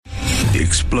The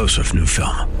explosive new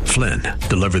film, Flynn,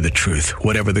 deliver the truth,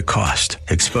 whatever the cost,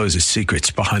 exposes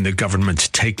secrets behind the government's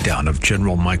takedown of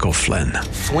General Michael Flynn.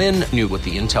 Flynn knew what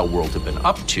the intel world had been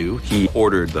up to. He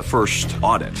ordered the first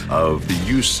audit of the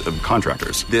use of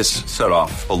contractors. This set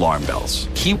off alarm bells.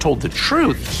 He told the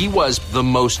truth. He was the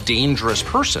most dangerous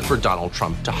person for Donald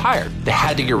Trump to hire. They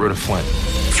had to get rid of Flynn.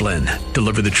 Flynn,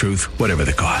 deliver the truth, whatever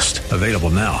the cost. Available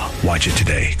now. Watch it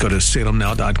today. Go to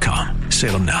salemnow.com.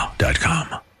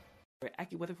 salemnow.com.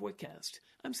 AccuWeather forecast.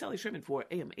 I'm Sally Sherman for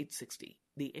AM 860.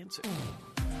 The Answer.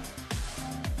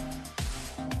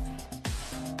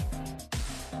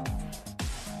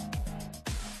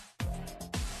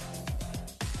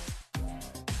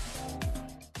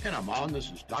 And I'm on.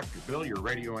 This is Dr. Bill, your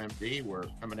radio MD. We're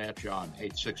coming at you on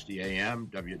 860 AM,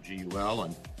 WGUL,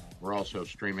 and we're also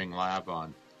streaming live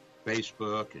on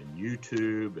Facebook and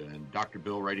YouTube and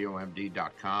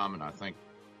drbillradiomd.com, and I think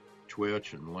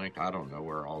Twitch and Link. I don't know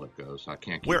where all it goes. I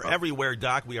can't keep We're up. everywhere,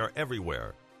 Doc. We are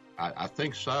everywhere. I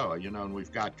think so. And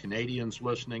we've got Canadians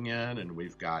listening in, and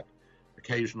we've got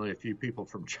occasionally a few people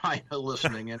from China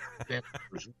listening in. I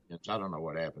don't know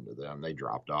what happened to them. They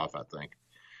dropped off, I think.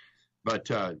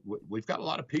 But we've got a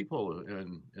lot of people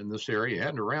in this area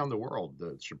and around the world,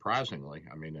 surprisingly.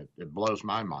 I mean, it blows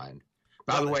my mind.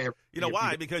 By the way, you know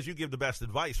why? Because you give the best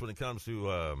advice when it comes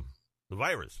to the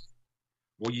virus.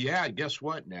 Well, yeah, guess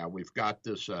what now? We've got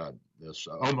this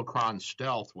Omicron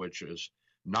stealth, which is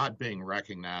not being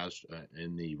recognized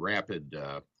in the rapid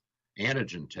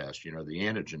antigen test. The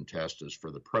antigen test is for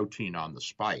the protein on the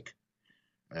spike.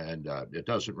 And it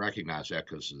doesn't recognize that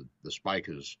because the spike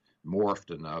is morphed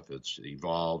enough, it's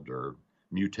evolved or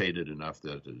mutated enough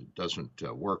that it doesn't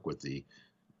work with the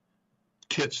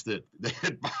kits that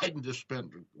Biden just spent,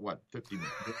 50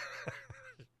 minutes.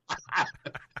 By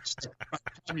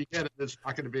the time you get it, it's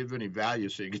not going to be of any value,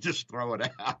 so you can just throw it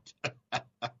out.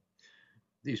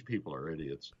 These people are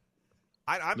idiots.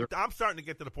 I'm starting to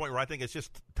get to the point where I think it's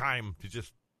just time to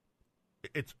just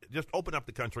open up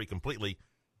the country completely.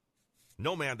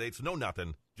 No mandates, no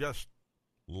nothing. Just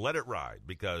let it ride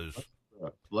because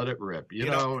let it rip. You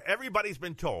know, everybody's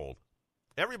been told.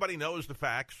 Everybody knows the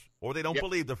facts, or they don't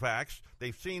believe the facts.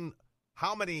 They've seen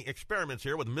how many experiments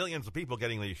here with millions of people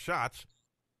getting these shots.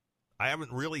 I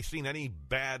haven't really seen any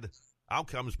bad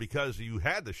outcomes because you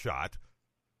had the shot.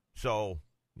 So,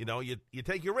 you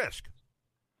take your risk.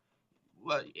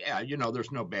 Well, yeah,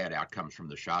 there's no bad outcomes from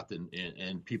the shot.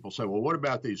 And people say, well, what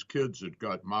about these kids that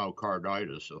got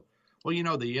myocarditis? So,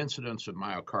 well, the incidence of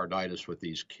myocarditis with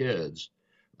these kids,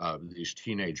 these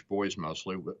teenage boys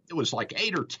mostly, it was like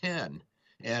 8 or 10.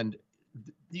 And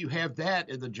you have that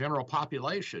in the general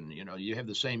population. You have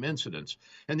the same incidence.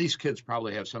 And these kids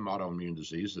probably have some autoimmune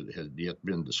disease that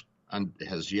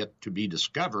has yet to be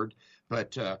discovered.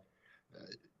 But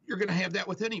you're going to have that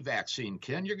with any vaccine,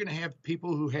 Ken. You're going to have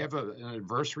people who have an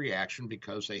adverse reaction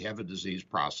because they have a disease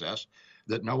process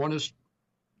that no one has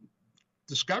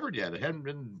discovered yet. It hasn't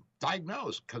been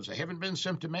diagnosed because they haven't been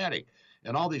symptomatic.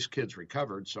 And all these kids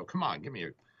recovered. So come on, give me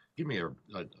a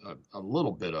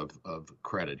little bit of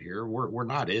credit here. We're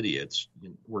not idiots.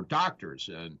 We're doctors,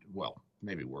 and well,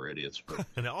 maybe we're idiots. But,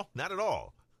 no, not at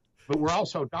all. But we're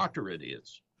also doctor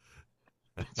idiots.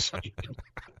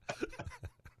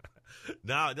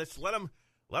 No, just let it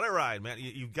ride, man.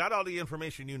 You've got all the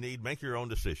information you need. Make your own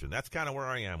decision. That's kind of where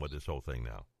I am with this whole thing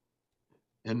now.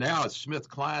 And now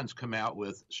SmithKline's come out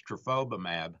with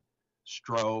Sotrovimab,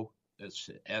 it's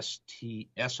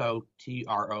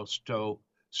S-O-T-R-O,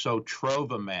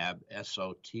 Sotrovimab,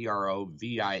 S-O-T-R-O-V-I-M-A-B,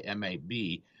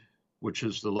 which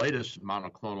is the latest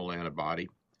monoclonal antibody.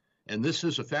 And this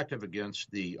is effective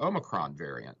against the Omicron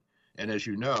variant. And as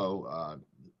you know,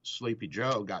 Sleepy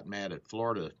Joe got mad at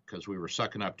Florida because we were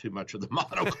sucking up too much of the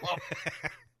monoclonal.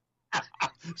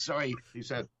 So he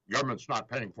said, government's not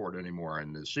paying for it anymore,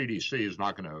 and the CDC is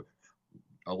not going to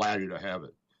allow you to have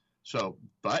it. So,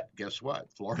 but guess what?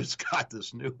 Florida's got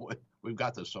this new one. We've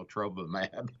got the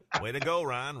Sotrovimab. Way to go,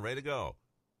 Ron. Way to go.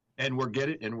 And we're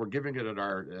giving it at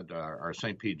our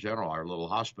St. Pete General, our little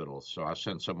hospital. So I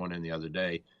sent someone in the other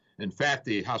day. In fact,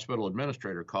 the hospital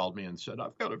administrator called me and said,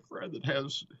 I've got a friend that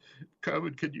has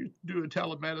COVID. Could you do a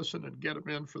telemedicine and get him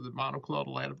in for the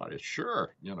monoclonal antibody?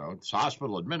 Sure. It's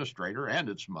hospital administrator and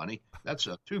it's money. That's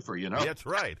a twofer, That's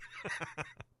right.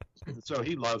 So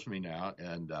he loves me now.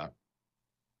 And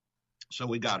so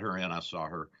we got her in. I saw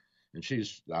her. And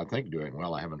she's, I think, doing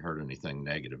well. I haven't heard anything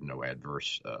negative, no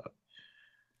adverse.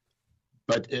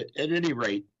 But at any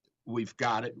rate, we've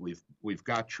got it. We've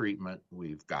got treatment.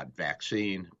 We've got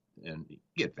vaccine. And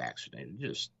get vaccinated.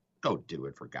 Just Go do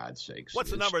it, for God's sakes.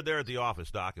 What's the number there at the office,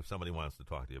 Doc, if somebody wants to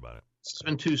talk to you about it?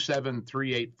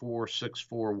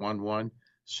 727-384-6411.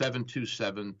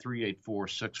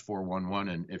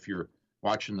 727-384-6411. And if you're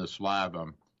watching this live,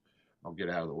 I'll get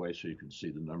out of the way so you can see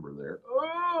the number there.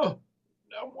 Oh,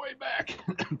 I'm way back.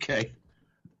 Okay.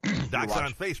 Doc's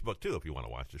on Facebook, too, if you want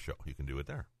to watch the show. You can do it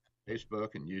there.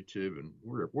 Facebook and YouTube, and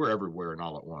we're everywhere and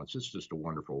all at once. It's just a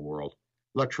wonderful world.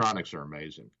 Electronics are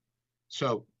amazing.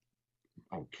 So,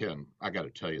 Ken, I got to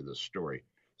tell you this story.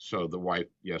 So the wife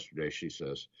yesterday, she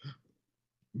says,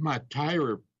 my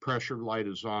tire pressure light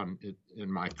is on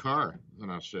in my car.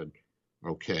 And I said,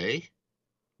 okay,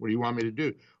 what do you want me to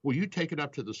do? Well, you take it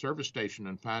up to the service station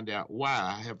and find out why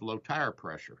I have low tire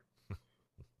pressure.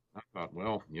 I thought,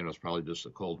 well, it's probably just the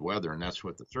cold weather. And that's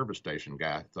what the service station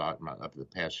guy thought up at the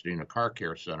Pasadena Car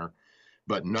Care Center.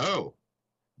 But no,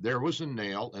 there was a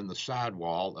nail in the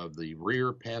sidewall of the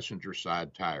rear passenger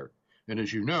side tire. And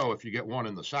as you know, if you get one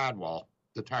in the sidewall,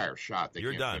 the tire's shot.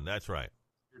 You're done. That's right.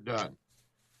 You're done.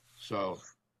 So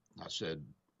I said,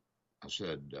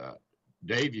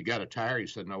 Dave, you got a tire? He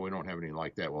said, no, we don't have any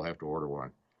like that. We'll have to order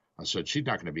one. I said, she's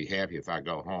not going to be happy if I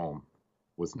go home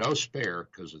with no spare,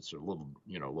 because it's a little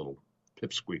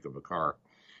pipsqueak of a car,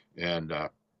 and and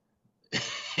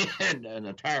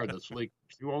a tire that's leaking.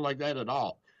 She won't like that at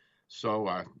all. So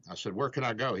I said, where can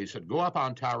I go? He said, go up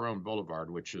on Tyrone Boulevard,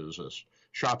 which is a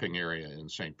shopping area in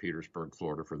St. Petersburg,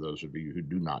 Florida, for those of you who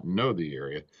do not know the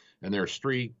area. And there's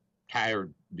 3 tire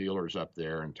dealers up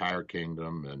there, and Tire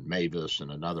Kingdom and Mavis and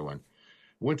another one.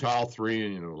 Went to all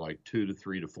 3 in, like 2 to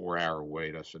 3 to 4 hour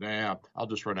wait. I said, I'll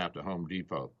just run out to Home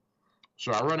Depot.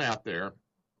 So I run out there,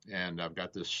 and I've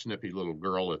got this snippy little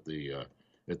girl at the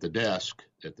desk,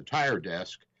 at the tire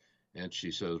desk, and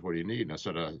she says, what do you need? And I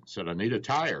said, I need a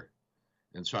tire.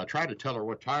 And so I tried to tell her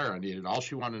what tire I needed. All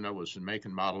she wanted to know was the make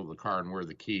and model of the car and where are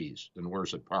the keys and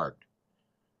where's it parked.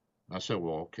 I said,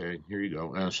 well, okay, here you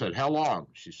go. And I said, how long?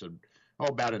 She said,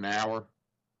 about an hour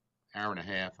and a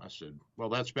half. I said, well,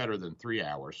 that's better than 3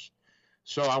 hours.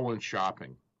 So I went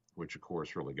shopping, which, of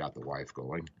course, really got the wife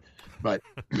going. But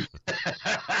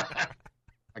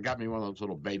I got me one of those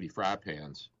little baby fry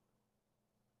pans.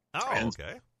 Oh,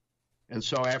 okay. And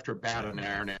so after about an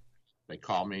hour and a half, they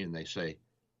call me and they say,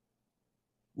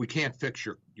 we can't fix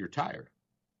your tire.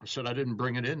 I said, I didn't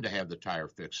bring it in to have the tire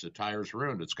fixed. The tire's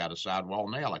ruined. It's got a sidewall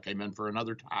nail. I came in for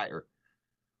another tire.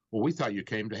 Well, we thought you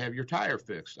came to have your tire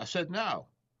fixed. I said, no.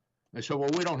 They said,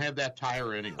 well, we don't have that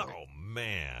tire anyway. Oh,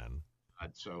 man.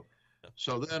 So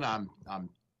then I'm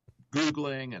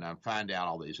Googling, and I'm finding out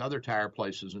all these other tire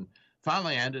places. And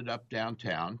finally I ended up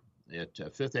downtown at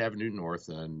 5th Avenue North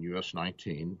and US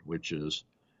 19, which is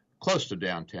close to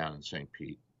downtown in St.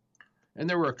 Pete. And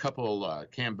there were a couple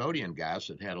Cambodian guys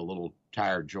that had a little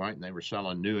tire joint, and they were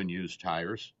selling new and used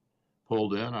tires.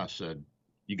 Pulled in. I said,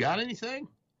 you got anything?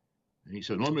 And he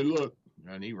said, let me look.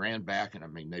 And he ran back, and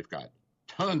they've got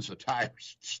tons of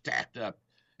tires stacked up.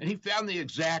 And he found the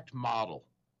exact model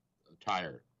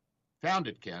tire. Found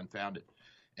it, Ken, found it.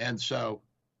 And so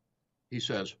he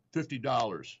says,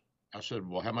 $50. I said,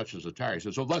 well, how much is the tire? He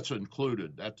says, well, that's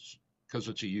included. That's because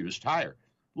it's a used tire.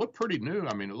 Looked pretty new.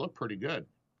 It looked pretty good.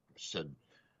 I said,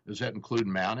 does that include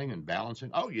mounting and balancing?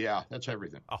 Oh, yeah, that's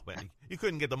everything. Oh, man, you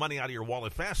couldn't get the money out of your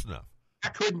wallet fast enough. I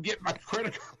couldn't get my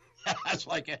credit card. I was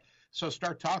like, so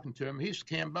start talking to him. He's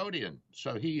Cambodian.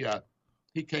 So he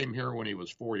came here when he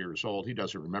was 4 years old. He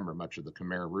doesn't remember much of the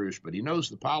Khmer Rouge, but he knows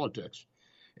the politics.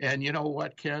 And you know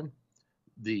what, Ken?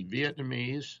 The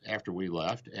Vietnamese, after we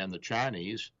left, and the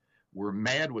Chinese were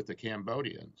mad with the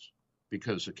Cambodians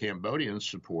because the Cambodians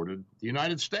supported the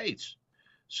United States.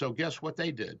 So guess what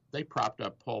they did? They propped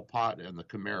up Pol Pot and the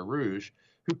Khmer Rouge,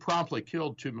 who promptly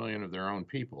killed 2 million of their own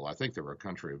people. I think they were a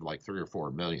country of like 3 or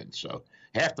 4 million. So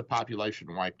half the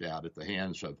population wiped out at the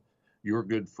hands of your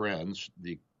good friends,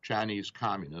 the Chinese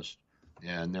communists,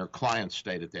 and their client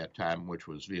state at that time, which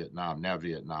was Vietnam. Now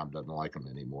Vietnam doesn't like them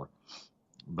anymore.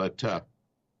 But,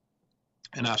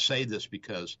 and I say this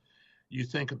because you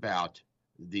think about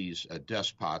these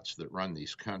despots that run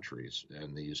these countries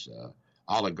and these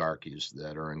oligarchies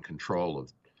that are in control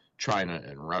of China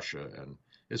and Russia, and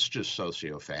it's just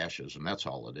socio-fascism. That's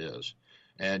all it is.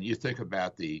 And you think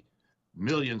about the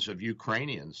millions of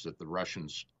Ukrainians that the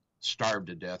Russians starved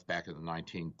to death back in the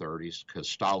 1930s because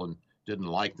Stalin didn't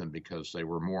like them because they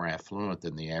were more affluent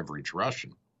than the average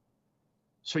Russian.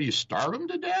 So you starve them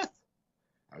to death?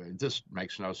 This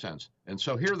makes no sense. And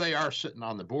so here they are sitting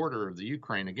on the border of the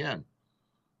Ukraine again.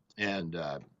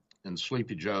 And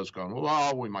Sleepy Joe's going,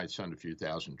 well, we might send a few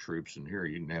thousand troops, and here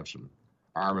you can have some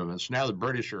armaments. Now the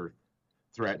British are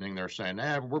threatening. They're saying,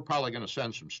 we're probably going to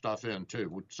send some stuff in, too.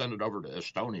 We'll send it over to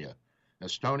Estonia.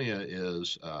 Estonia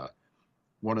is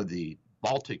one of the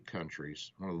Baltic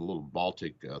countries, one of the little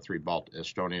Baltic,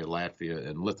 Estonia, Latvia,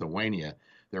 and Lithuania.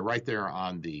 They're right there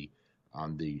on the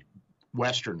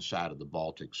western side of the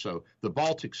Baltic. So the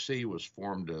Baltic Sea was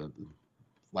formed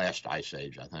last ice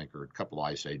age, I think, or a couple of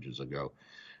ice ages ago,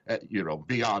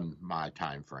 beyond my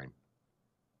time frame.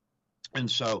 And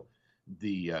so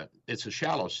it's a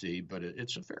shallow sea, but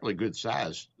it's a fairly good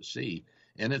sized sea,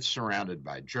 and it's surrounded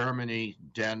by Germany,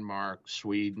 Denmark,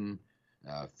 Sweden,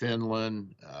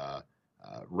 Finland,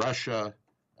 Russia,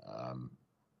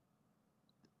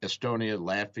 Estonia,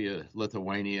 Latvia,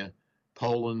 Lithuania.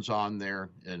 Poland's on there,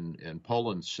 and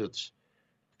Poland sits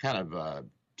kind of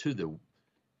to the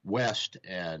west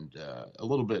and a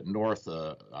little bit north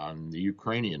on the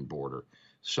Ukrainian border.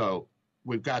 So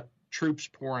we've got troops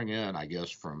pouring in, I guess,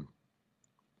 from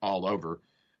all over.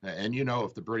 And,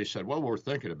 if the British said, well, we're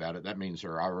thinking about it, that means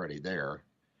they're already there.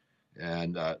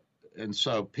 And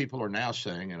so people are now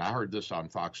saying, and I heard this on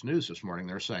Fox News this morning,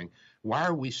 they're saying, why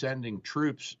are we sending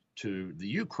troops to the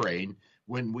Ukraine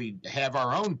when we have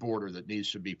our own border that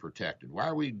needs to be protected? Why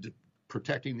are we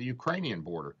protecting the Ukrainian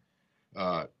border?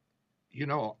 I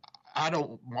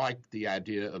don't like the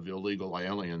idea of illegal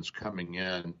aliens coming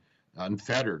in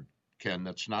unfettered, Ken.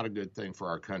 That's not a good thing for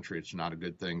our country. It's not a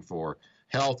good thing for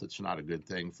health. It's not a good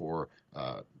thing for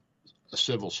a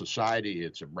civil society.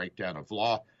 It's a breakdown of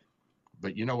law.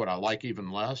 But you know what I like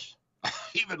even less?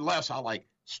 Even less, I like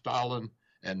Stalin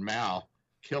and Mao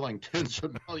killing tens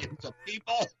of millions of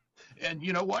people. And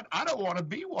you know what? I don't want to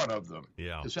be one of them.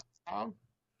 Yeah. Is that wrong?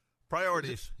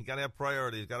 Priorities. You got to have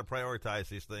priorities. You got to prioritize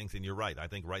these things. And you're right. I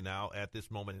think right now, at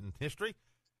this moment in history,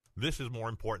 this is more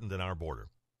important than our border.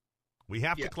 We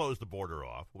have to close the border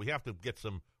off. We have to get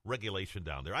some regulation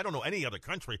down there. I don't know any other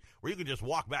country where you can just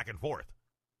walk back and forth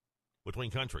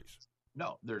between countries.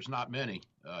 No, there's not many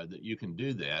that you can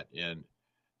do that, and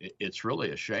it's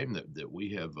really a shame that we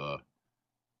have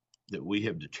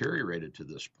deteriorated to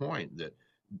this point that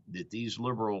these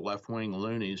liberal left-wing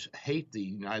loonies hate the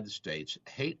United States,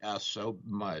 hate us so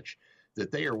much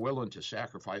that they are willing to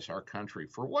sacrifice our country.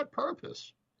 For what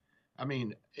purpose? I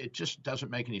mean, it just doesn't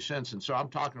make any sense. And so I'm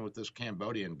talking with this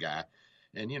Cambodian guy,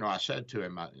 and, I said to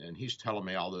him, and he's telling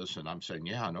me all this, and I'm saying,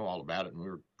 yeah, I know all about it. And we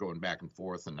were going back and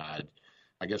forth, and I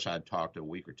guess I'd talked a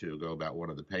week or two ago about one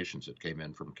of the patients that came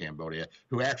in from Cambodia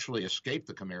who actually escaped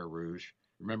the Khmer Rouge.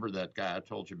 Remember that guy I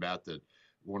told you about, that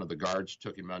one of the guards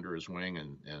took him under his wing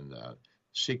and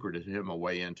secreted him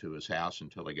away into his house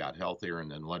until he got healthier,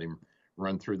 and then let him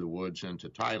run through the woods into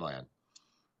Thailand.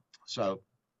 So,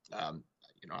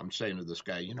 I'm saying to this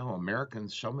guy,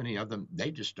 Americans, so many of them,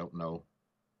 they just don't know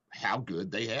how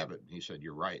good they have it. And he said,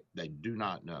 you're right. They do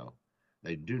not know.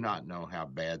 They do not know how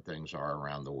bad things are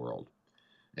around the world.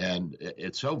 And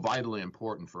it's so vitally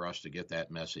important for us to get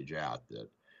that message out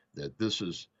that this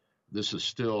is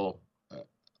still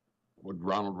what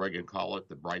Ronald Reagan called it,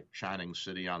 the bright shining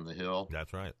city on the hill.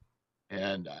 That's right.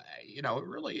 And it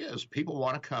really is. People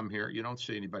want to come here. You don't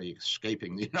see anybody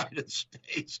escaping the United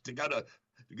States to go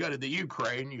to the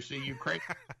Ukraine. You see Ukraine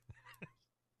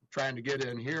trying to get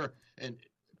in here. And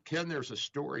Ken, there's a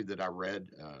story that I read.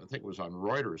 I think it was on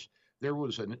Reuters. There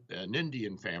was an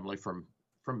Indian family from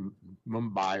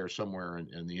Mumbai or somewhere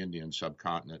in the Indian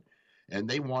subcontinent, and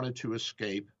they wanted to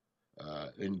escape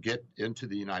and get into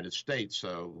the United States.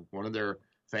 So one of their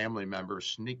family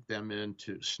members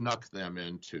snuck them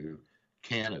into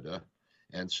Canada,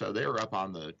 and so they were up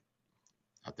on the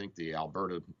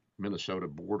Alberta-Minnesota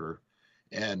border,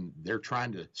 and they're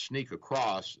trying to sneak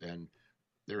across, and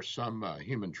there's some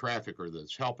human trafficker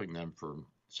that's helping them for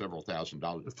several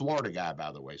 $1,000s. A Florida guy,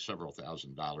 by the way, several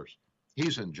 $1,000s.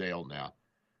 He's in jail now.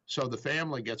 So the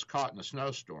family gets caught in a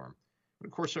snowstorm. And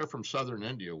of course, they're from southern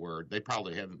India, where they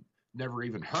probably never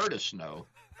even heard of snow.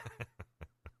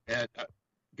 And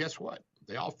guess what?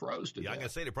 They all froze to death. I'm going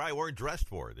to say they probably weren't dressed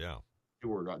for it, yeah.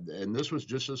 And this was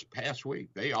just this past week.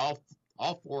 They all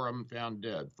four of them found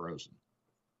dead, frozen.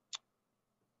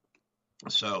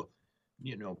 So,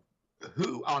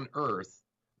 who on earth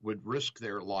would risk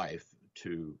their life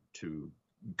to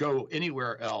go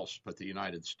anywhere else but the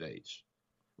United States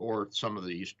or some of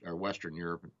the East or Western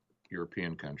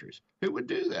European countries? Who would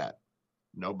do that?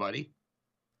 Nobody.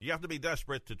 You have to be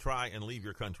desperate to try and leave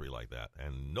your country like that,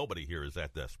 and nobody here is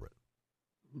that desperate.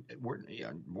 Where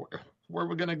are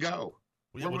we going to go?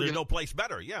 Well, there's no place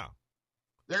better, yeah.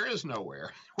 There is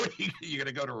nowhere. What, you going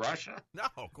to go to Russia? No,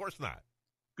 of course not.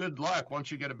 Good luck.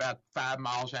 Once you get about 10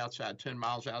 miles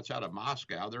outside of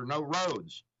Moscow, there are no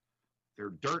roads. They're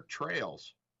dirt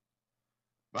trails.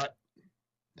 But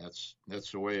that's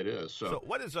the way it is. So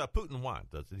what does Putin want?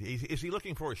 Is he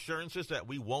looking for assurances that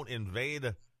we won't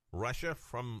invade Russia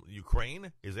from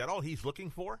Ukraine? Is that all he's looking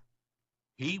for?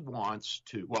 He wants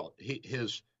to. Well,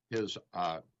 his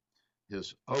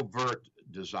overt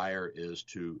desire is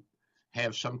to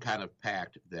have some kind of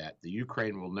pact that the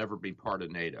Ukraine will never be part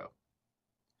of NATO.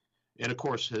 And of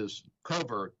course, his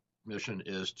covert mission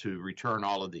is to return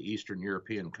all of the Eastern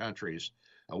European countries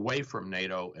away from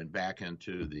NATO and back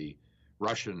into the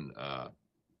Russian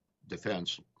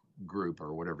defense group,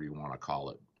 or whatever you want to call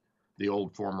it, the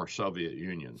old former Soviet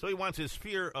Union. So he wants his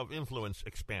sphere of influence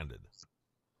expanded.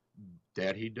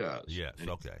 That he does. Yes,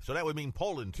 okay. So that would mean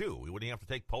Poland, too. Wouldn't he have to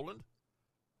take Poland?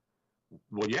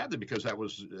 Well, yeah, because that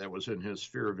was in his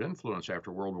sphere of influence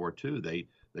after World War II.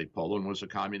 Poland was a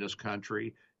communist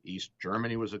country. East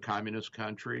Germany was a communist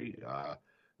country.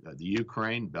 The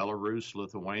Ukraine, Belarus,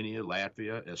 Lithuania,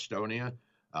 Latvia, Estonia,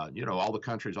 all the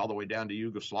countries all the way down to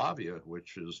Yugoslavia,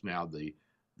 which is now the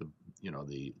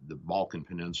Balkan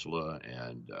Peninsula,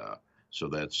 and so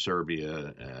that's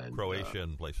Serbia and Croatia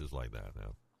and places like that. Yeah.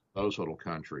 Those little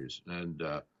countries, and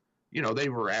they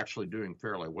were actually doing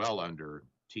fairly well under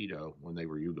Tito when they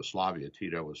were Yugoslavia.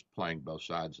 Tito was playing both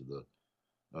sides of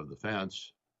the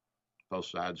fence, both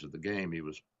sides of the game. He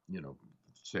was,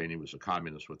 saying he was a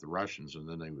communist with the Russians, and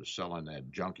then they was selling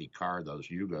that junky car, those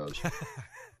Yugos.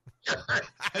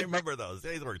 I remember those.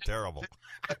 They were terrible.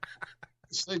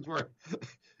 These things were.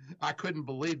 I couldn't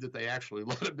believe that they actually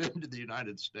let him into the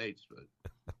United States, but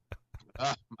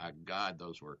oh my God,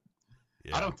 those were.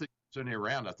 Yeah. I don't think there's any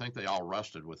around. I think they all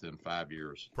rusted within 5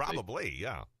 years. Probably,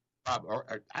 yeah. Or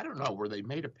I don't know. Were they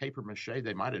made of paper mache?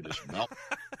 They might have just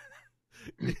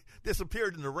melted.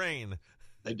 Disappeared in the rain.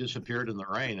 They disappeared in the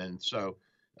rain, and so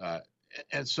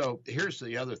here's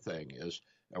the other thing is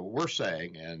we're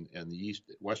saying, and the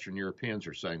Western Europeans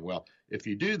are saying, well, if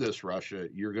you do this, Russia,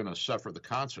 you're going to suffer the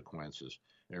consequences.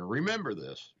 And remember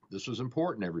this. This is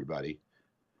important, everybody.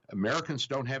 Americans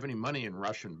don't have any money in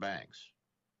Russian banks.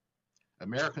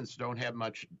 Americans don't have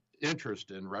much interest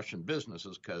in Russian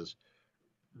businesses because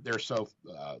they're so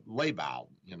labile,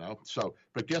 So,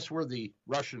 but guess where the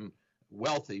Russian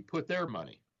wealthy put their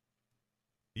money?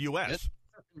 U.S.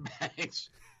 Banks.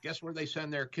 Guess where they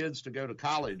send their kids to go to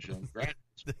college and graduate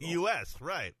school? The U.S.,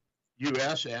 right.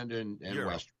 U.S. and in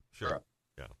Europe. Western Sure. Europe.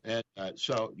 Yeah. And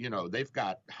so, they've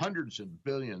got hundreds of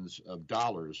billions of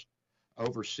dollars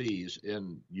overseas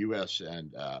in U.S.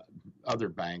 and other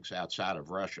banks outside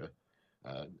of Russia.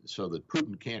 So that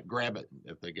Putin can't grab it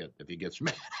if he gets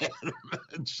mad at him.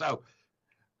 And so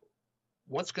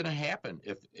what's going to happen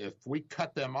if we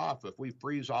cut them off, if we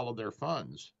freeze all of their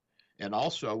funds? And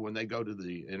also when they go to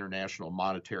the International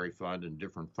Monetary Fund and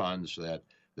different funds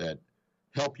that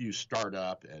help you start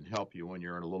up and help you when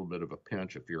you're in a little bit of a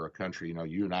pinch. If you're a country,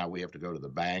 you and I, we have to go to the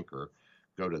bank or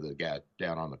go to the guy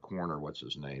down on the corner, what's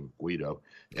his name, Guido,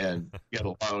 and get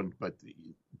a loan. But the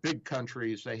big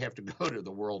countries, they have to go to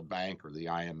the World Bank or the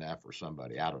IMF or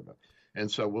somebody, I don't know.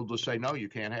 And so we'll just say, no, you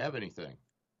can't have anything.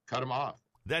 Cut them off.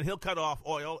 Then he'll cut off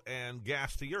oil and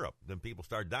gas to Europe. Then people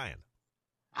start dying.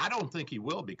 I don't think he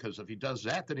will, because if he does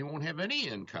that, then he won't have any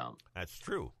income. That's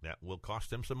true. That will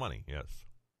cost him some money, yes.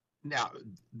 Now,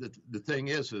 the thing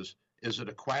is it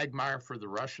a quagmire for the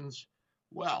Russians?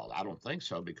 Well, I don't think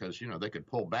so, because, they could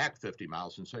pull back 50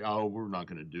 miles and say, oh, we're not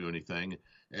going to do anything.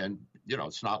 And,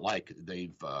 it's not like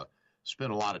they've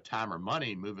spent a lot of time or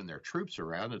money moving their troops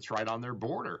around. It's right on their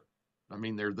border. I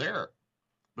mean, they're there.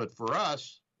 But for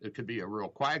us, it could be a real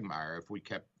quagmire if we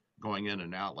kept going in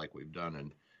and out like we've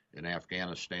done in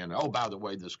Afghanistan. Oh, by the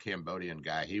way, this Cambodian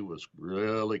guy, he was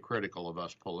really critical of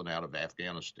us pulling out of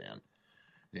Afghanistan.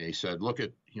 And he said, look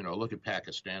at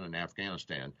Pakistan and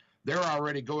Afghanistan. They're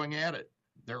already going at it.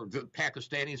 The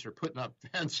Pakistanis are putting up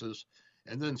fences,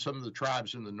 and then some of the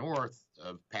tribes in the north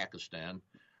of Pakistan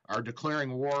are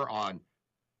declaring war on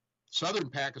southern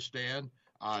Pakistan,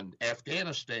 on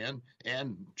Afghanistan,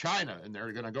 and China, and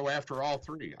they're going to go after all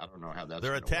three. I don't know how that's.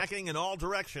 They're attacking in all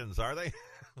directions, are they?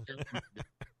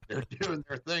 They're doing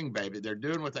their thing, baby. They're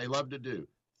doing what they love to do: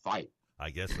 fight.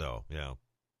 I guess so. Yeah.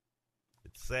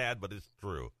 It's sad, but it's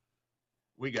true.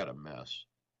 We got a mess,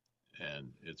 and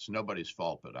it's nobody's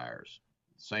fault but ours.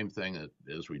 Same thing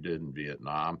as we did in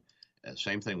Vietnam, and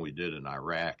same thing we did in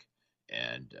Iraq,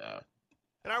 and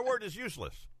our word is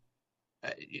useless.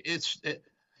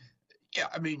 Yeah,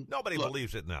 I mean, nobody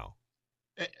believes it now.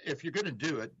 If you're going to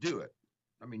do it, do it.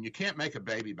 I mean, you can't make a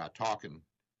baby by talking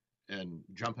and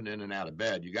jumping in and out of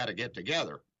bed. You got to get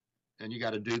together, and you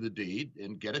got to do the deed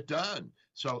and get it done.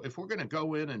 So if we're going to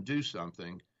go in and do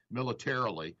something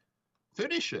militarily,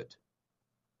 finish it.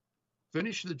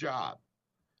 Finish the job.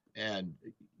 And,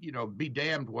 be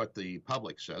damned what the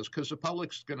public says, because the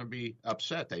public's going to be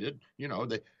upset. They did,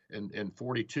 in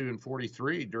 42 and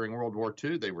 43 during World War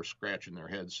II, they were scratching their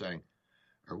heads saying,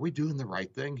 are we doing the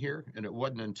right thing here? And it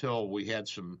wasn't until we had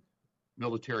some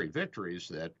military victories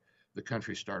that the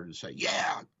country started to say,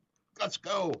 yeah, let's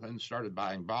go, and started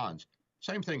buying bonds.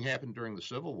 Same thing happened during the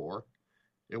Civil War.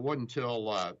 It wasn't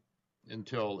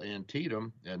until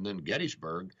Antietam and then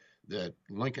Gettysburg that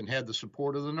Lincoln had the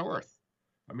support of the North.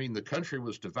 I mean, the country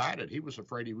was divided. He was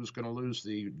afraid he was going to lose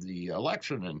the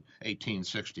election in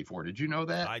 1864. Did you know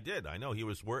that? I did. I know he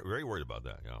was very worried about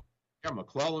that. Yeah. Yeah,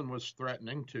 McClellan was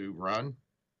threatening to run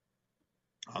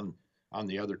on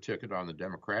the other ticket, on the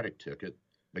Democratic ticket,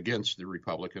 against the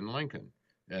Republican Lincoln.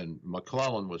 And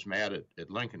McClellan was mad at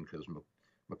Lincoln because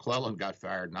McClellan got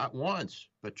fired not once,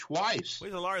 but twice. Well,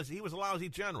 he was a lousy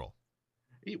general.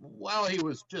 He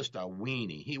was just a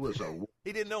weenie. He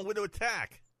didn't know when to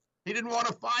attack. He didn't want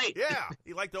to fight. Yeah,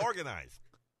 he liked to organize.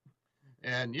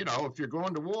 And, if you're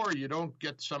going to war, you don't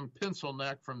get some pencil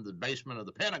neck from the basement of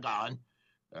the Pentagon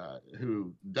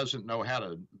who doesn't know how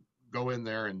to go in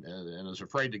there and is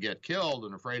afraid to get killed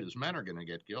and afraid his men are going to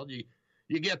get killed. You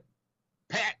get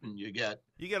Patton. You get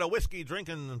a whiskey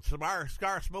drinking, cigar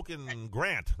smoking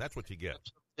Grant. That's what you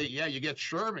get. Yeah, you get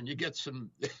Sherman. You get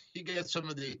some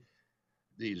of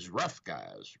these rough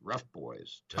guys, rough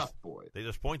boys, tough boys. They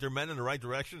just point their men in the right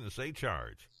direction and say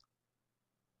charge.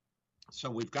 So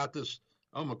we've got this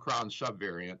Omicron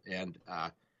subvariant, and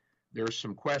there's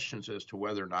some questions as to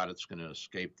whether or not it's going to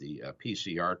escape the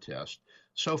PCR test.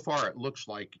 So far, it looks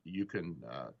like you can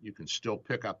still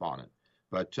pick up on it,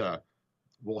 but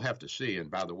we'll have to see. And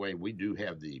by the way, we do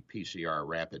have the PCR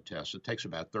rapid test. It takes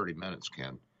about 30 minutes,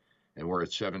 Ken. And we're at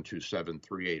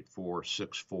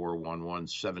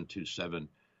 727-384-6411,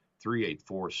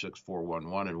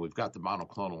 727-384-6411, and we've got the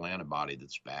monoclonal antibody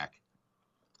that's back.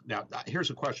 Now, here's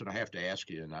a question I have to ask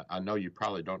you, and I know you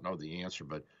probably don't know the answer,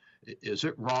 but is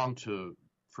it wrong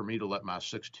for me to let my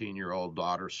 16-year-old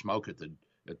daughter smoke at the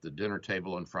dinner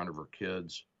table in front of her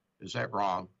kids? Is that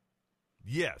wrong?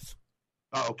 Yes.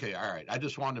 Oh, okay, all right. I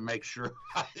just wanted to make sure.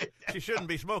 She shouldn't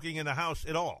be smoking in the house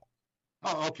at all.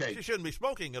 Oh, okay. She shouldn't be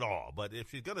smoking at all, but if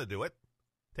she's going to do it,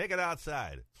 take it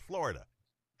outside. It's Florida.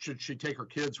 Should she take her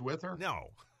kids with her?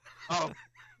 No. Oh,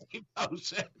 makes no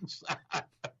sense.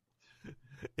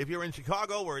 If you're in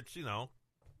Chicago where it's,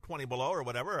 20 below or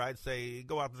whatever, I'd say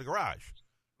go out to the garage.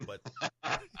 But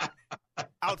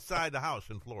outside the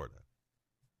house in Florida.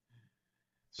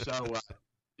 So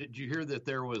did you hear that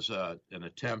there was an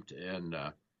attempt in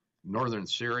northern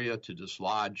Syria to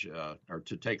dislodge or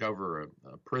to take over a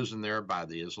prison there by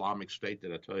the Islamic State?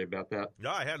 Did I tell you about that? No,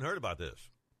 I hadn't heard about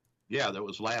this. Yeah, that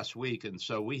was last week. And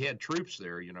so we had troops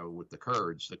there, with the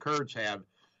Kurds. The Kurds have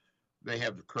the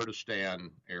Kurdistan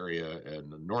area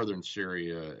and northern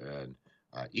Syria and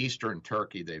eastern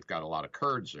Turkey. They've got a lot of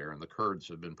Kurds there, and the Kurds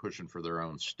have been pushing for their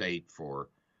own state for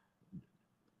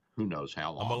who knows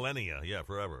how long. A millennia, yeah,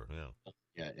 forever, yeah.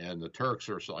 Yeah, and the Turks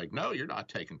are like, no, you're not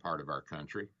taking part of our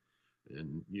country.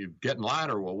 And you get in line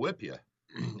or we'll whip you.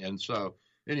 And so,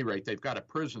 at any rate, they've got a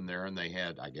prison there, and they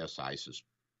had, I guess, ISIS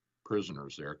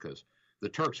prisoners there because the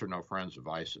Turks are no friends of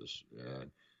ISIS.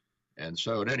 And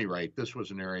so, at any rate, this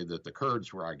was an area that the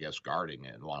Kurds were, I guess, guarding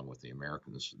it, along with the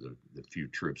Americans, the few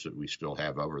troops that we still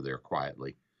have over there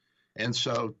quietly. And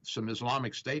so some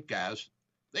Islamic State guys,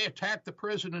 they attacked the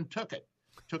prison and took a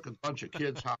bunch of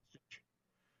kids hostage.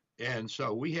 And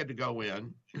so we had to go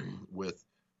in with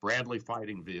Bradley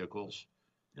fighting vehicles,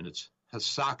 and it's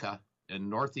Hasaka in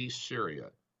northeast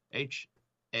Syria, Hasakah,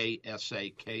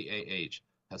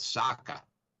 Hasaka.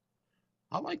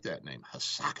 I like that name,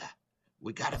 Hasaka.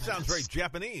 We got it. Sounds very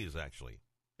Japanese, actually.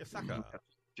 Hisaka.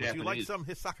 Would you like some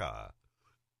Hisaka?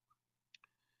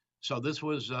 So this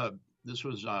was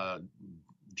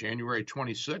January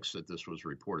 26th that this was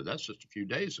reported. That's just a few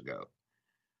days ago.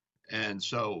 And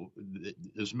so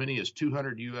as many as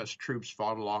 200 U.S. troops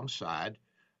fought alongside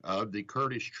of the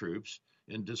Kurdish troops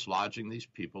in dislodging these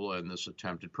people in this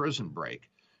attempted prison break.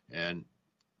 And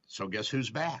so guess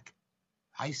who's back?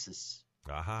 ISIS.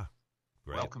 Uh-huh.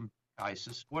 Great. Welcome,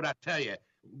 ISIS. What'd I tell you?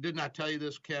 Didn't I tell you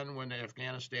this, Ken, when the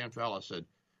Afghanistan fella said,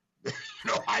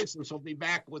 ISIS will be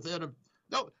back within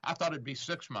no, I thought it'd be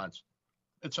 6 months.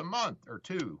 It's a month or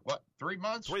two. What, 3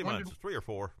 months? 3 months, 3 or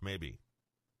 4, maybe.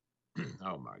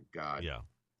 Oh, my God. Yeah.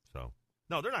 So,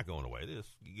 no, they're not going away.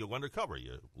 You go undercover.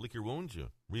 You lick your wounds, you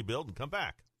rebuild, and come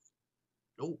back.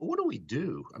 What do we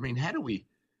do? I mean, how do we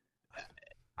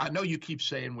 – I know you keep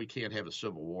saying we can't have a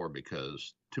civil war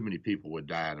because too many people would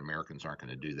die, and Americans aren't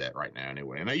going to do that right now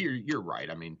anyway. And you're right.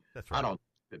 I mean, That's right. I don't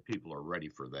think that people are ready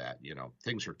for that.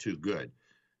 Things are too good.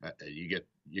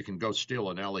 you can go steal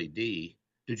an LED.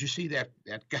 Did you see that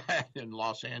guy in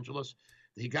Los Angeles?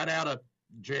 He got out of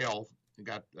jail,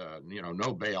 got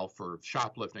no bail for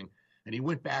shoplifting, and he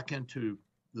went back into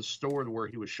the store where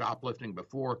he was shoplifting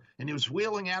before, and he was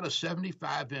wheeling out a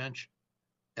 75-inch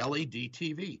LED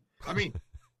TV. I mean,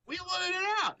 wheeling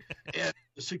it out. And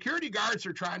the security guards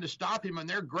are trying to stop him, and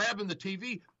they're grabbing the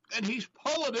TV, and he's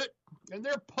pulling it, and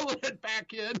they're pulling it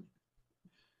back in.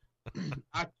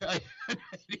 I tell you,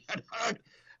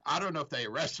 I don't know if they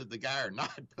arrested the guy or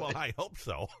not. Well, I hope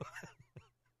so.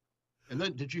 And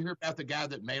then, did you hear about the guy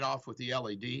that made off with the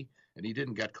LED, and he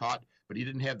didn't get caught, but he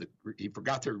didn't have he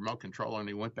forgot the remote control, and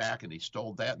he went back and he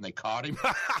stole that, and they caught him.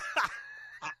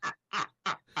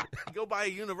 Go buy a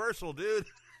Universal, dude.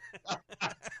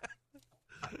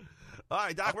 All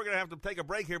right, Doc, we're going to have to take a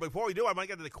break here. Before we do, I might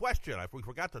get to the question. We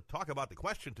forgot to talk about the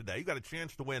question today. You got a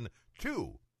chance to win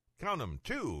two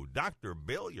Dr.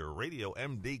 Bill, your Radio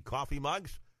MD coffee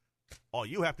mugs. All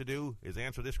you have to do is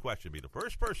answer this question. Be the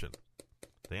first person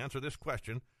to answer this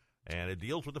question, and it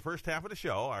deals with the first half of the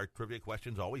show. Our trivia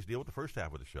questions always deal with the first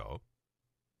half of the show.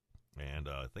 And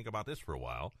think about this for a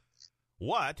while.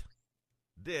 What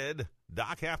did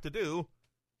Doc have to do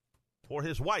for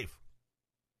his wife?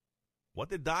 What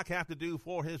did Doc have to do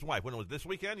for his wife? When it was this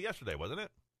weekend? Yesterday, wasn't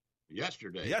it?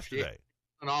 Yesterday. She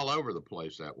all over the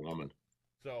place, that woman.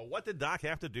 So what did Doc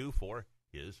have to do for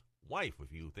his wife?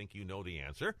 If you think you know the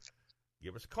answer,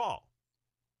 give us a call.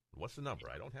 What's the number?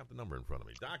 I don't have the number in front of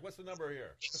me. Doc, what's the number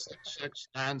here?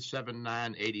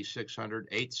 866-979-8600,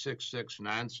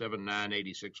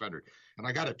 866-979-8600. And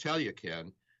I got to tell you,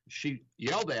 Ken, she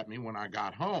yelled at me when I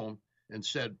got home and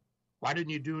said, "Why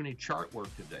didn't you do any chart work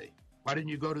today? Why didn't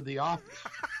you go to the office?"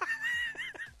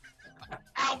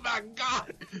 Oh, my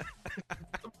God.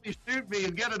 Somebody shoot me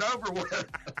and get it over with.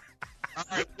 All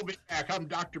right, we'll be back. I'm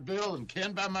Dr. Bill and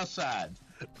Ken by my side.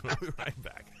 We'll be right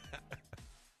back.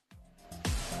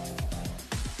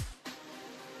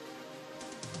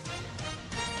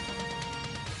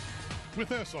 With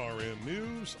SRN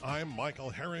News, I'm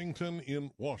Michael Harrington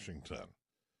in Washington.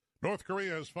 North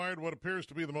Korea has fired what appears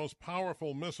to be the most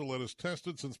powerful missile it has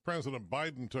tested since President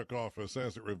Biden took office,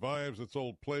 as it revives its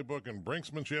old playbook and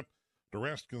brinksmanship to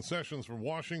wrest concessions from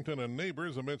Washington and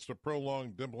neighbors amidst a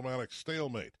prolonged diplomatic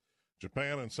stalemate.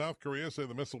 Japan and South Korea say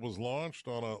the missile was launched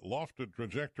on a lofted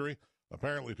trajectory,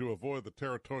 apparently to avoid the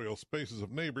territorial spaces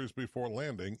of neighbors before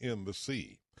landing in the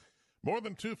sea. More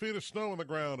than 2 feet of snow on the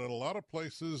ground in a lot of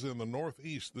places in the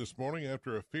Northeast this morning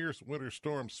after a fierce winter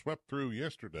storm swept through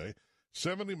yesterday.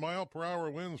 70-mile-per-hour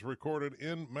winds recorded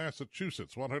in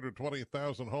Massachusetts,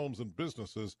 120,000 homes and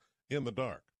businesses in the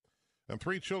dark. And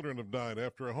 3 children have died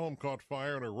after a home caught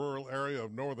fire in a rural area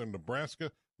of northern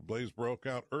Nebraska. The blaze broke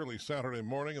out early Saturday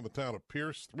morning in the town of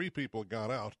Pierce. 3 people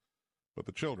got out, but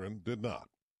the children did not.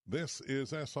 This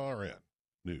is SRN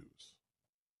News.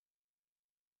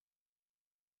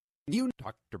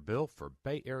 Dr. Bill for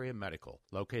Bay Area Medical,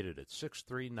 located at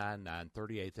 6399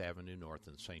 38th Avenue North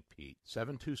in St. Pete,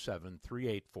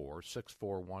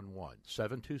 727-384-6411,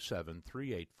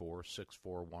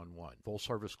 727-384-6411.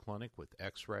 Full-service clinic with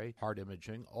X-ray, heart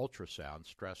imaging, ultrasound,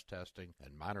 stress testing,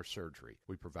 and minor surgery.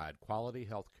 We provide quality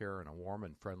health care in a warm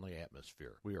and friendly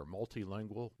atmosphere. We are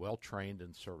multilingual, well-trained,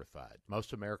 and certified.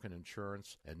 Most American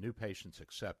insurance and new patients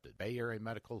accepted. Bay Area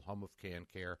Medical, home of Can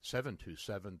Care,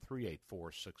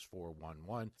 727-384-6411.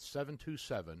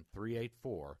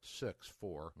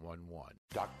 727-384-6411.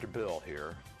 Dr. Bill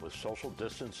here. With social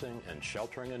distancing and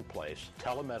sheltering in place,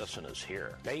 telemedicine is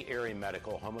here. Bay Area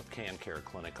Medical Home of Can Care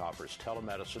Clinic offers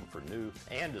telemedicine for new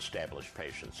and established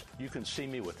patients. You can see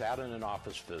me without an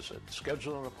in-office visit.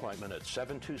 Schedule an appointment at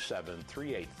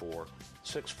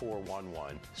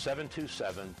 727-384-6411,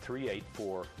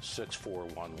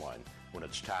 727-384-6411. When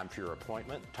it's time for your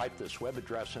appointment, type this web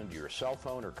address into your cell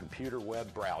phone or computer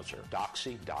web browser,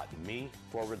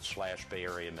 doxy.me/Bay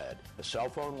Area Med. A cell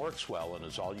phone works well and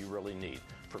is all you really need.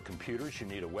 For computers, you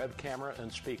need a web camera and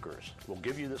speakers. We'll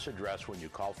give you this address when you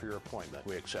call for your appointment.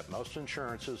 We accept most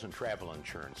insurances and travel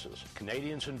insurances.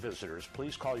 Canadians and visitors,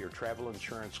 please call your travel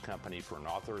insurance company for an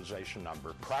authorization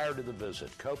number prior to the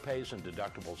visit. Co-pays and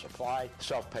deductibles apply.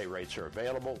 Self-pay rates are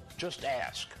available. Just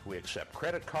ask. We accept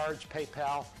credit cards,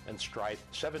 PayPal, and Stripe.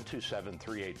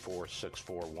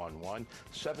 727-384-6411,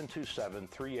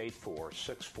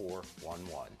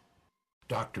 727-384-6411.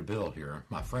 Dr. Bill here.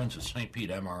 My friends at St. Pete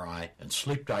MRI and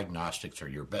Sleep Diagnostics are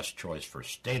your best choice for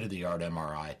state-of-the-art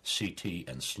MRI, CT,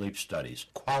 and sleep studies.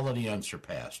 Quality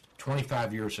unsurpassed.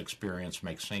 25 years experience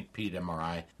makes St. Pete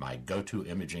MRI my go-to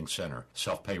imaging center.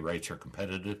 Self-pay rates are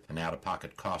competitive and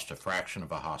out-of-pocket cost a fraction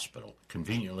of a hospital.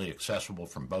 Conveniently accessible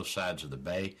from both sides of the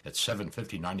bay at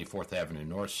 750 94th Avenue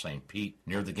North, St. Pete,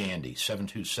 near the Gandy.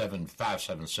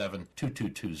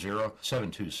 727-577-2220,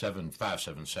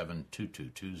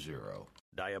 727-577-2220.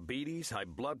 Diabetes, high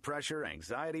blood pressure,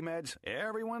 anxiety meds,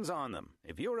 everyone's on them.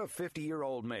 If you're a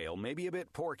 50-year-old male, maybe a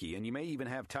bit porky, and you may even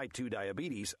have type 2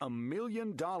 diabetes, $1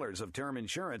 million of term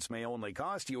insurance may only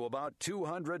cost you about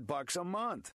 $200 a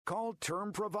month. Call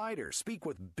Term Provider. Speak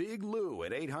with Big Lou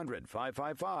at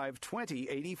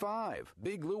 800-555-2085.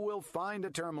 Big Lou will find a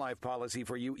term life policy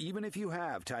for you even if you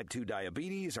have type 2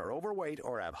 diabetes, are overweight,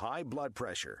 or have high blood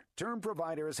pressure. Term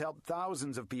Provider has helped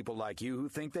thousands of people like you who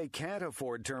think they can't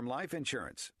afford term life insurance.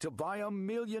 To buy $1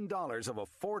 million of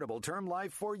affordable term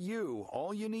life for you,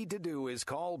 all you need to do is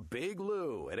call Big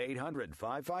Lou at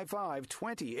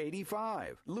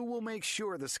 800-555-2085. Lou will make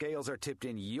sure the scales are tipped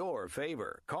in your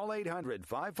favor. Call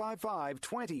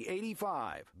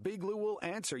 800-555-2085. Big Lou will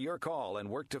answer your call and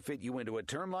work to fit you into a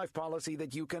term life policy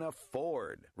that you can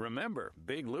afford. Remember,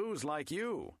 Big Lou's like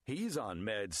you. He's on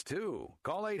meds too.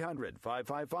 Call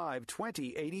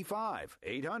 800-555-2085.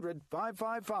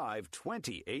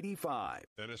 800-555-2085.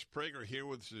 Dennis Prager here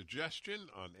with a suggestion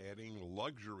on adding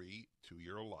luxury to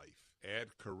your life. Add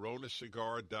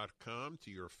coronacigar.com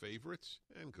to your favorites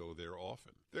and go there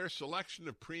often. Their selection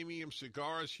of premium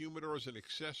cigars, humidors, and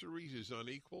accessories is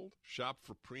unequaled. Shop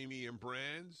for premium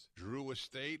brands: Drew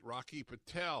Estate, Rocky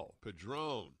Patel,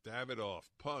 Padron, Davidoff,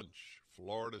 Punch,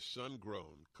 Florida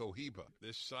Sun-Grown, Cohiba.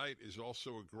 This site is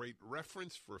also a great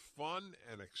reference for fun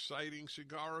and exciting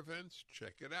cigar events.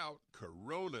 Check it out,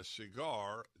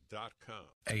 coronacigar.com.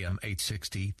 AM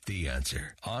 860, The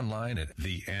Answer. Online at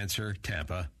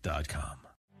theanswertampa.com.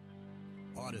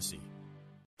 Odyssey.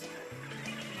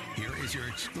 Here is your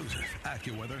exclusive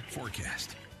AccuWeather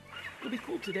forecast. It'll be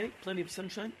cool today. Plenty of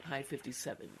sunshine. High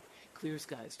 57. Clear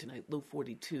skies tonight. Low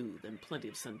 42. Then plenty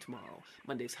of sun tomorrow.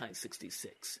 Monday's high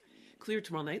 66. Clear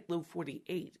tomorrow night. Low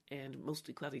 48. And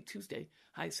mostly cloudy Tuesday.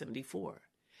 High 74.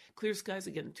 Clear skies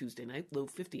again Tuesday night. Low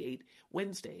 58.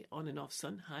 Wednesday on and off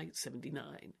sun. High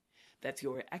 79. That's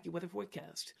your AccuWeather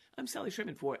forecast. I'm Sally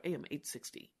Sherman for AM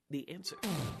 860. The Answer.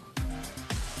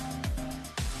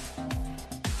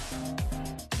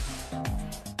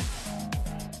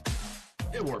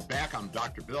 Hey, we're back. I'm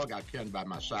Dr. Bill. Got Ken by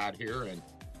my side here, and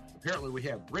apparently we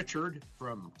have Richard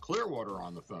from Clearwater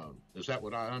on the phone. Is that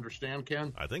what I understand,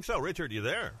 Ken? I think so. Richard, you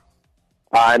there?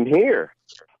 I'm here.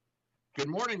 Good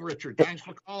morning, Richard. Thanks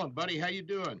for calling, buddy. How you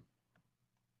doing?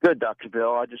 Good, Dr.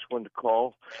 Bill. I just wanted to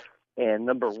call. And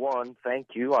number one,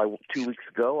 thank you. 2 weeks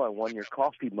ago, I won your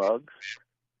coffee mugs,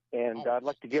 and I'd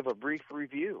like to give a brief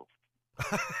review.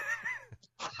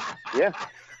 Yeah.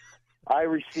 I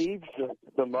received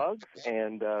the mugs,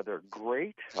 and they're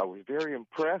great. I was very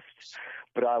impressed,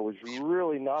 but I was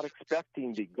really not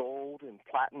expecting the gold and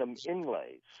platinum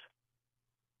inlays.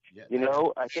 Yeah. You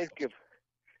know, I think if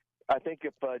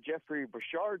Jeffrey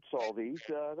Burchard saw these,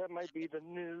 that might be the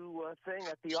new thing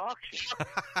at the auction.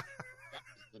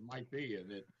 It might be.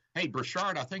 Hey,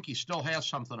 Burchard, I think he still has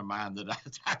something of mine that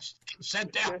I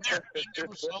sent down there. He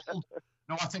never sold.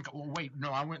 No,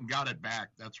 I went and got it back.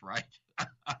 That's right.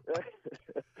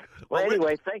 Well,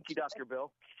 anyway, thank you, Dr.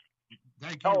 Bill.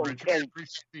 Thank you, Richard. I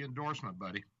appreciate the endorsement,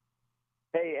 buddy.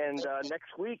 Hey, and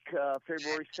next week,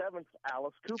 February 7th,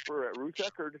 Alice Cooper at Ruth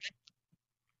Eckerd.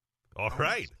 All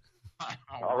right.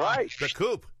 All right. The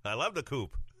Coop. I love the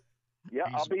Coop. Yeah,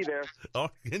 I'll be there. Oh,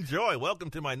 enjoy.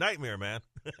 Welcome to my nightmare, man.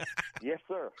 Yes,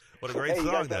 sir. What a great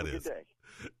song that is.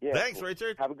 Yeah, thanks,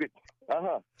 Richard. Have a good.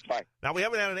 Bye. Now, we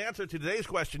haven't had an answer to today's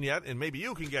question yet, and maybe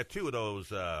you can get two of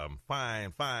those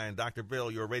fine Dr.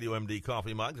 Bill, your Radio MD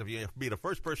coffee mugs. If you be the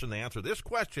first person to answer this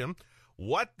question,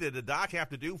 what did the doc have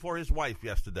to do for his wife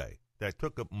yesterday that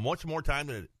took up much more time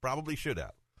than it probably should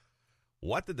have?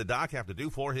 What did the doc have to do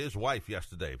for his wife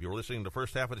yesterday? If you were listening to the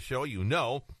first half of the show, you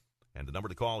know. And the number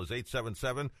to call is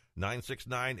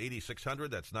 877-969-8600.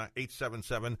 That's not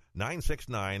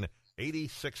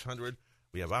 877-969-8600.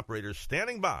 We have operators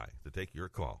standing by to take your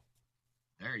call.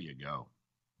 There you go.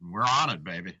 We're on it,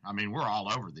 baby. I mean, we're all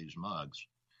over these mugs.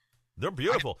 They're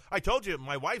beautiful. I told you,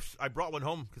 my wife's. I brought one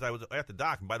home because I was at the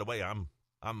dock. And by the way, I'm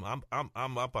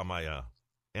up on my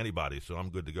antibodies, so I'm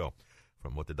good to go.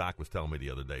 From what the doc was telling me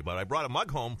the other day. But I brought a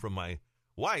mug home from my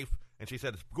wife, and she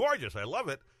said it's gorgeous. I love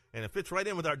it. And it fits right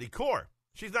in with our decor.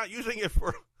 She's not using it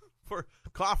for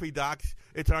coffee, docs.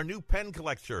 It's our new pen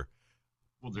collector.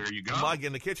 Well, there you go. Mug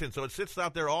in the kitchen, so it sits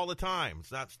out there all the time.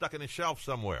 It's not stuck in a shelf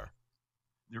somewhere.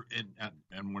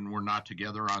 And when we're not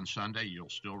together on Sunday, you'll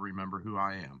still remember who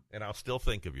I am. And I'll still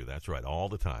think of you. That's right, all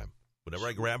the time. Whenever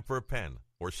I grab for a pen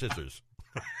or scissors.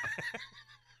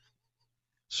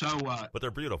 But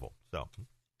they're beautiful. So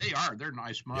they are. They're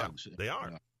nice mugs. Yeah, they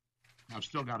are. I've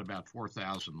still got about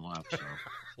 4,000 left. So.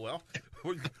 Well,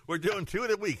 we're doing 2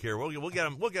 a week here. We'll get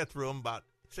them. We'll get through them about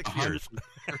 6 years.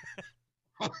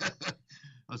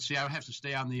 Let's see. I have to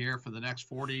stay on the air for the next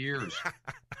 40 years.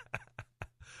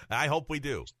 I hope we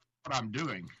do. That's what I'm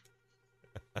doing.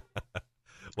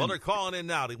 Well, they're calling in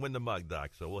now to win the mug,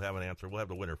 Doc. So we'll have an answer. We'll have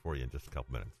the winner for you in just a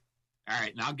couple minutes. All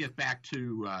right. Now I'll get back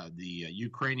to the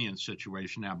Ukrainian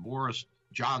situation. Now, Boris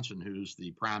Johnson, who's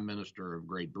the Prime Minister of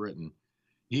Great Britain,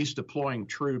 he's deploying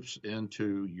troops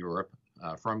into Europe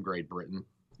from Great Britain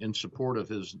in support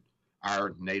of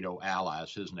our NATO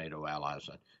allies, his NATO allies.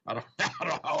 I don't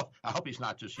know. I hope he's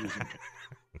not just using.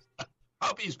 I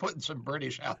hope he's putting some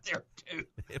British out there too.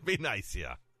 It'd be nice,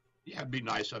 yeah. Yeah, it'd be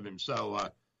nice of him. So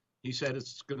he said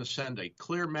it's going to send a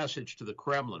clear message to the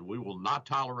Kremlin. We will not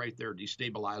tolerate their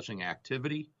destabilizing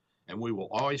activity, and we will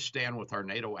always stand with our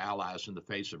NATO allies in the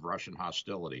face of Russian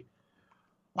hostility.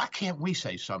 Why can't we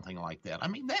say something like that? I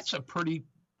mean, that's a pretty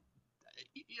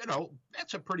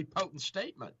potent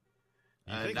statement.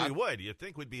 You think we would? You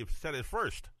think we'd be said it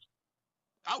first?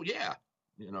 Oh, yeah.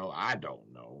 I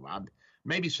don't know.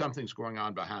 Maybe something's going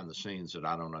on behind the scenes that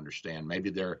I don't understand. Maybe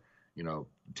they're,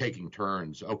 taking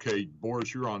turns. Okay,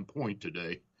 Boris, you're on point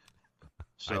today.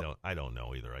 So I don't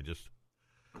know either. I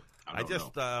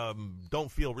just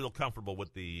don't feel real comfortable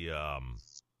with the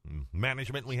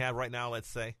management we have right now, let's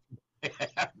say.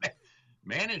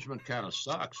 Management kind of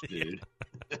sucks, dude,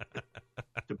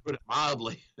 to put it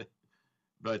mildly.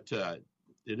 But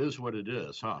it is what it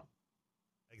is, huh?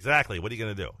 Exactly. What are you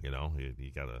going to do?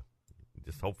 You got to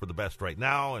just hope for the best right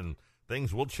now, and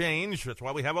things will change. That's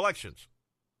why we have elections.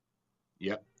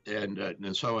 Yep. And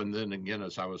then again,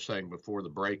 as I was saying before the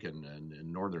break in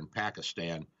northern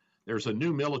Pakistan, there's a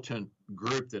new militant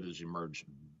group that has emerged,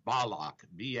 Baloch,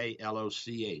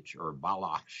 B-A-L-O-C-H, or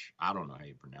Baloch. I don't know how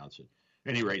you pronounce it.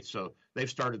 At any rate, so they've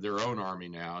started their own army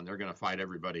now, and they're going to fight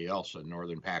everybody else in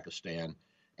northern Pakistan,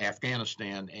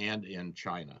 Afghanistan, and in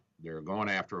China. They're going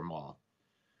after them all.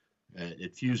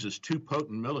 It fuses 2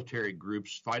 potent military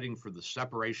groups fighting for the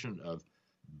separation of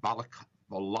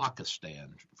Balochistan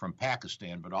from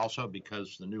Pakistan, but also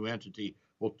because the new entity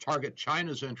will target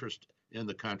China's interest in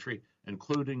the country,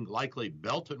 including likely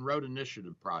Belt and Road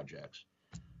Initiative projects.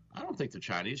 I don't think the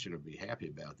Chinese are going to be happy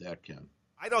about that, Ken.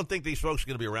 I don't think these folks are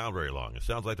going to be around very long. It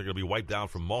sounds like they're going to be wiped out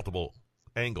from multiple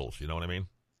angles. You know what I mean?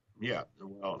 Yeah.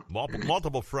 Well,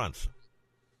 multiple fronts.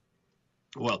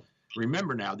 Well,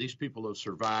 remember now, these people have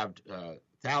survived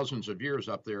thousands of years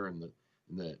up there in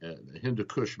the Hindu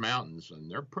Kush Mountains, and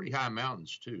they're pretty high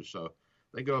mountains too. So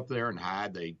they go up there and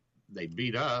hide. They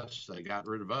beat us. They got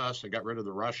rid of us. They got rid of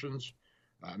the Russians.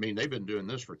 I mean, they've been doing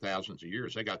this for thousands of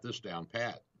years. They got this down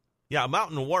pat. Yeah,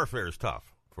 mountain warfare is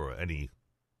tough for any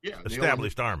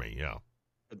established army. Yeah,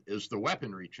 is the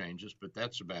weaponry changes, but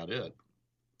that's about it.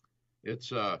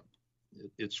 It's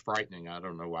frightening. I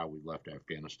don't know why we left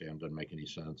Afghanistan. Doesn't make any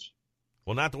sense.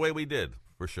 Well, not the way we did,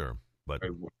 for sure. But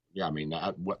yeah, I mean,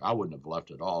 I wouldn't have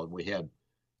left at all. We had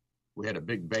a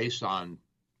big base on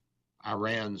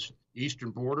Iran's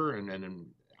eastern border, and then in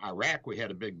Iraq we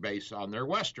had a big base on their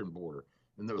western border.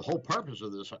 And the whole purpose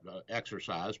of this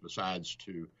exercise, besides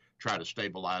to try to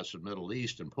stabilize the Middle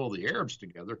East and pull the Arabs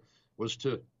together, was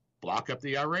to block up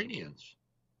the Iranians.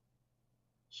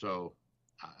 So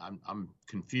I'm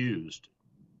confused,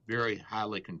 very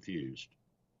highly confused.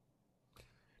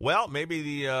 Well, maybe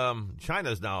the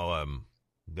China's now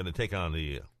going to take on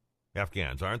the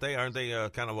Afghans, aren't they? Aren't they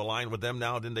kind of aligned with them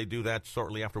now? Didn't they do that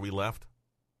shortly after we left?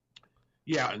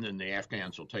 Yeah, and then the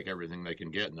Afghans will take everything they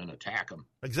can get and then attack them.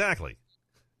 Exactly.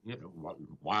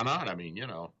 Why not? I mean,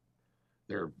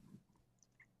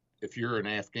 if you're an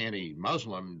Afghani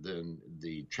Muslim, then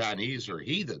the Chinese are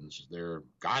heathens. They're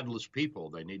godless people.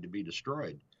 They need to be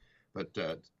destroyed. But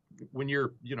when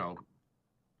you're,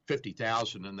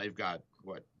 50,000 and they've got,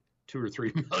 2 or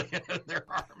 3 million in their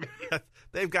army.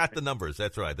 They've got the numbers.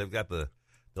 That's right.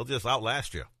 They'll just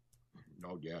outlast you.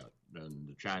 Oh, yeah. And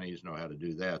the Chinese know how to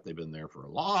do that. They've been there for a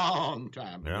long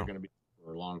time. And they're going to be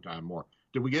for a long time more.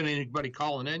 Did we get anybody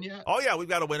calling in yet? Oh, yeah. We've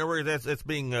got a winner. It's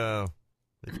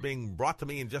being brought to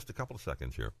me in just a couple of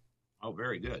seconds here. Oh,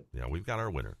 very good. Yeah, we've got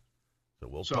our winner. So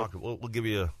we'll talk. We'll give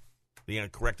you the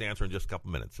correct answer in just a couple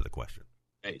of minutes to the question.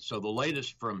 Okay, so the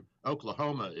latest from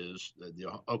Oklahoma is the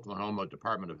Oklahoma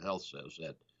Department of Health says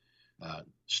that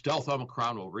stealth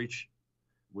Omicron will reach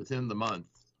within the month,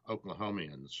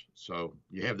 Oklahomians. So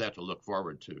you have that to look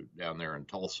forward to down there in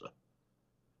Tulsa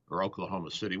or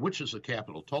Oklahoma City. Which is the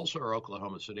capital, Tulsa or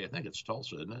Oklahoma City? I think it's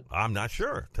Tulsa, isn't it? I'm not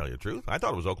sure, tell you the truth. I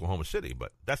thought it was Oklahoma City,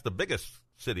 but that's the biggest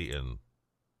city in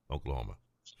Oklahoma.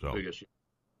 So. Biggest.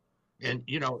 And,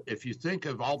 you know, if you think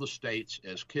of all the states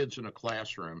as kids in a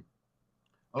classroom,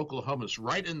 Oklahoma's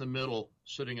right in the middle,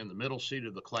 sitting in the middle seat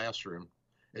of the classroom,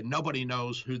 and nobody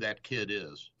knows who that kid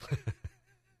is.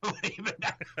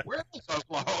 Where is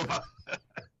Oklahoma?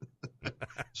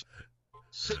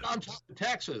 Sitting on top of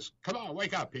Texas. Come on,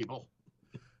 wake up, people.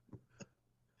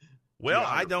 Well,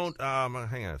 I don't.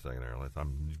 Hang on a second there.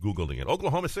 I'm Googling it.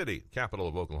 Oklahoma City, capital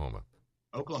of Oklahoma.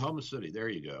 Oklahoma City. There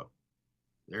you go.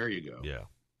 There you go. Yeah.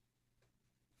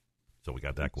 So we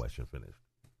got that question finished.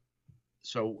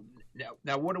 So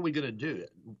now what are we going to do?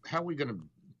 How are we going to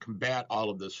combat all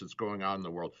of this that's going on in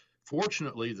the world?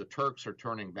 Fortunately, the Turks are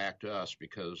turning back to us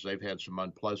because they've had some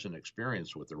unpleasant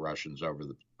experience with the Russians over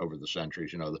the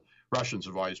centuries. You know, the Russians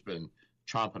have always been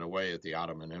chomping away at the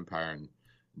Ottoman Empire, and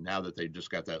now that they've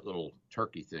just got that little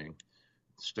Turkey thing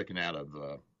sticking out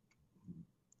of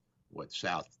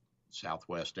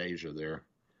Southwest Asia there,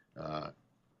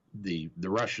 the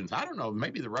Russians, I don't know,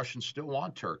 maybe the Russians still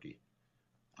want Turkey.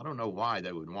 I don't know why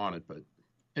they would want it, but at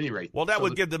any rate. Well, that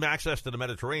would give them access to the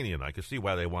Mediterranean. I can see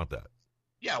why they want that.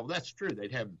 Yeah, well, that's true.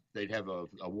 They'd have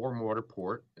a warm water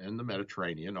port in the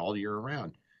Mediterranean all year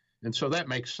round, and so that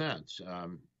makes sense.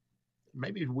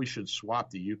 Maybe we should swap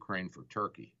the Ukraine for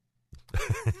Turkey.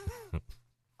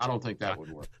 I don't think that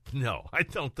would work. No, I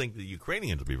don't think the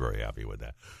Ukrainians would be very happy with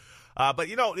that. But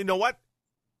you know what?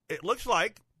 It looks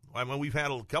like, I mean, we've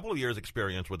had a couple of years'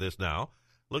 experience with this now.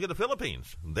 Look at the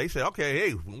Philippines. They say, okay,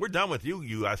 hey, we're done with you,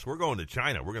 U.S. We're going to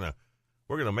China. We're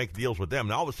gonna make deals with them.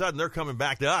 And all of a sudden, they're coming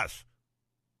back to us.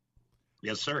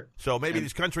 Yes, sir. So maybe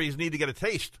these countries need to get a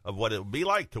taste of what it would be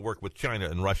like to work with China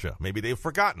and Russia. Maybe they've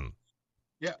forgotten.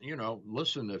 Yeah, you know,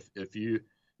 listen, if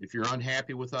you're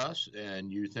unhappy with us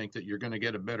and you think that you're going to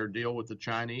get a better deal with the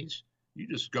Chinese, you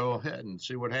just go ahead and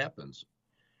see what happens.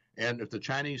 And if the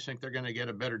Chinese think they're going to get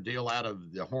a better deal out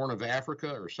of the Horn of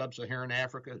Africa or Sub-Saharan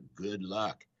Africa, good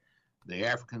luck. The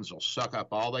Africans will suck up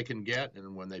all they can get,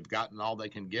 and when they've gotten all they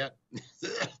can get,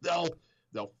 they'll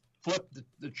flip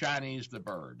the Chinese the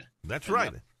bird. That's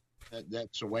right.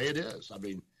 That's the way it is. I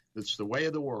mean, it's the way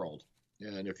of the world.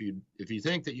 And if you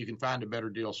think that you can find a better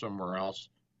deal somewhere else,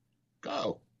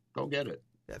 go get it.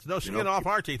 That's no skin off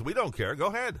our teeth. We don't care. Go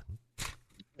ahead.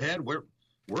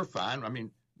 We're fine. I mean,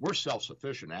 we're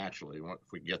self-sufficient, actually.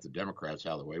 If we can get the Democrats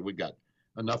out of the way, we've got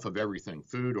enough of everything: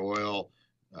 food, oil,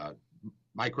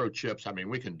 microchips. I mean,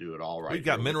 we can do it all right. We've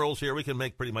got minerals here. We can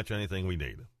make pretty much anything we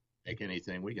need. Make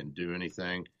anything. We can do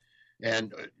anything.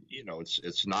 And you know,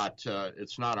 it's not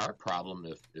our problem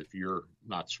if you're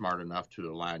not smart enough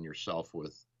to align yourself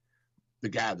with the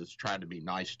guy that's trying to be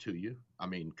nice to you. I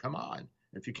mean, come on.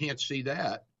 If you can't see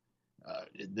that,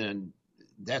 then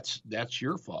that's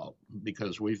your fault,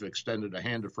 because we've extended a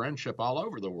hand of friendship all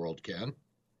over the world, Ken.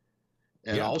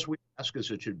 And all we ask is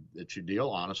that you deal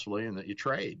honestly and that you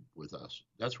trade with us.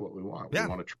 That's what we want. Yeah, we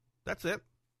want to that's it.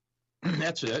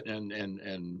 That's it.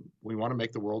 And we want to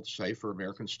make the world safe for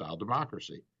American-style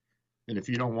democracy. And if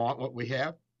you don't want what we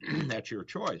have, that's your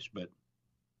choice. But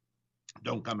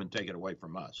don't come and take it away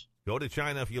from us. Go to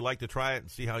China if you like to try it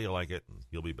and see how you like it, and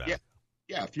you'll be back.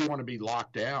 Yeah, if you want to be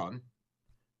locked down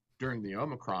during the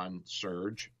Omicron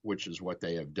surge, which is what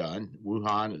they have done.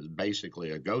 Wuhan is basically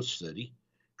a ghost city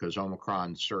because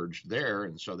Omicron surged there,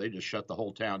 and so they just shut the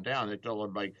whole town down. They told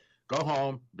everybody, go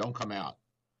home, don't come out.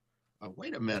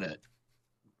 Wait a minute.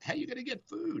 How are you going to get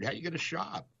food? How are you going to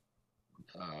shop?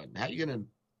 How are you going to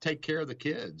take care of the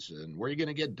kids? And where are you going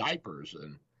to get diapers?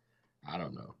 And I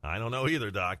don't know. I don't know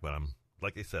either, Doc, but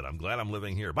like I said, I'm glad I'm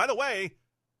living here. By the way,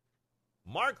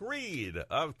 Mark Reed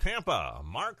of Tampa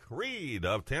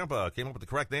came up with the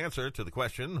correct answer to the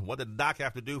question, what did Doc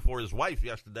have to do for his wife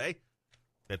yesterday?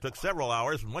 It took several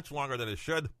hours, much longer than it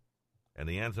should. And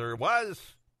the answer was,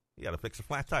 you got to fix a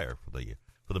flat tire for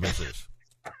the missus.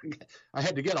 I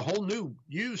had to get a whole new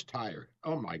used tire.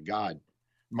 Oh, my God.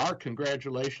 Mark,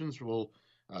 congratulations. Well,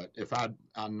 if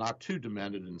I'm not too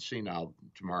demented and senile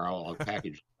tomorrow, I'll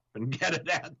package and get it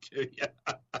out to you.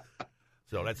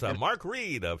 So that's Mark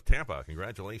Reed of Tampa.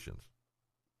 Congratulations.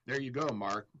 There you go,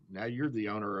 Mark. Now you're the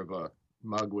owner of a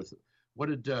mug with, what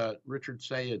did Richard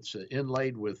say? It's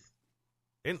inlaid with?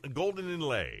 Golden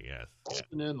inlay, yes.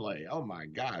 Golden inlay. Oh, my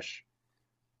gosh.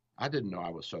 I didn't know I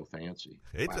was so fancy.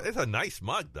 It's a nice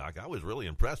mug, Doc. I was really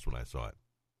impressed when I saw it.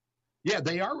 Yeah,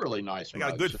 they are really nice. They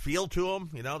got a good feel to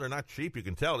them. You know, they're not cheap. You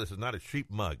can tell this is not a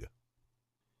cheap mug.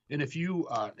 And if you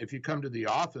come to the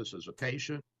office as a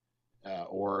patient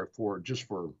or for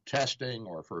testing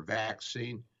or for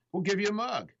vaccine, we'll give you a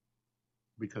mug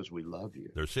because we love you.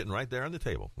 They're sitting right there on the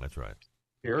table. That's right.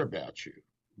 Care about you.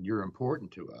 You're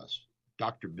important to us.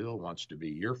 Dr. Bill wants to be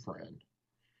your friend.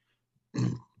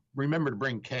 Remember to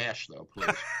bring cash, though,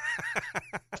 please.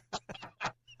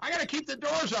 I got to keep the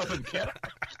doors open, kid.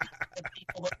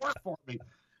 People that work for me.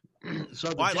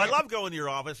 So I love going to your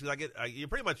office because you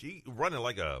pretty much run it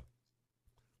like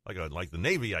the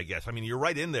Navy, I guess. I mean, you're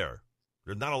right in there.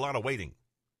 There's not a lot of waiting.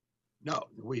 No,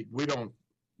 we don't.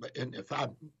 And if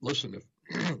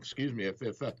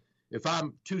if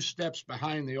I'm 2 steps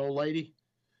behind the old lady,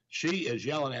 she is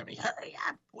yelling at me, "Hurry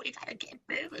up! We gotta get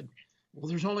moving." Well,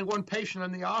 there's only one patient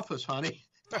in the office, honey.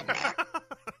 I'm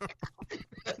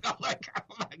like,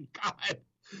 oh my God,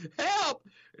 help!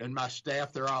 And my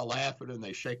staff, they're all laughing and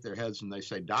they shake their heads and they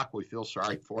say, "Doc, we feel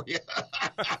sorry for you."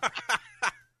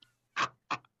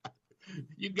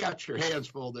 You got your hands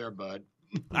full there, bud.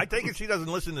 I take it she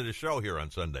doesn't listen to the show here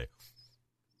on Sunday.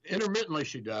 Intermittently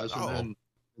she does, and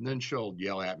then she'll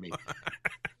yell at me.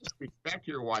 Respect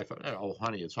your wife. Oh,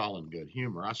 honey, it's all in good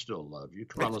humor. I still love you.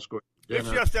 Come on, let's go to dinner.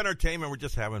 It's just entertainment. We're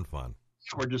just having fun.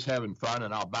 We're just having fun,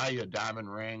 and I'll buy you a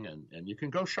diamond ring, and you can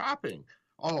go shopping.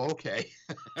 Oh, okay.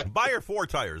 Buy her 4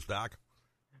 tires, Doc.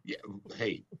 Yeah.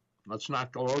 Hey, let's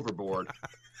not go overboard.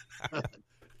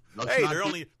 Hey,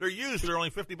 they're used. They're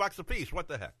only $50 a piece. What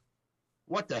the heck?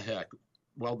 What the heck?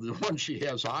 Well, the one she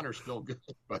has on are still good,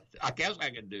 but I guess I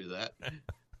can do that.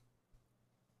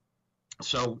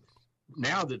 So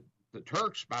now that the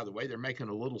Turks, by the way, they're making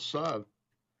a little sub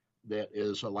that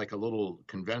is like a little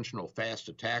conventional fast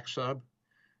attack sub.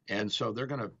 And so they're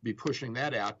going to be pushing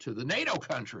that out to the NATO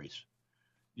countries.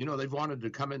 You know, they've wanted to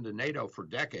come into NATO for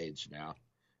decades now.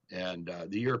 And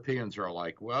the Europeans are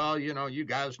like, well, you know, you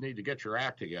guys need to get your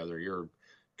act together. You're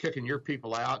kicking your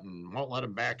people out and won't let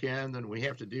them back in, then we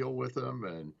have to deal with them.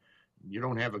 And you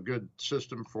don't have a good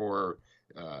system for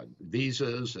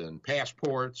visas and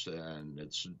passports, and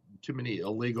it's too many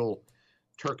illegal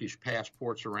Turkish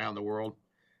passports around the world.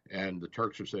 And the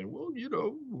Turks are saying, well, you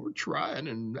know, we're trying,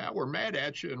 and now we're mad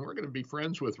at you, and we're going to be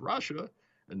friends with Russia.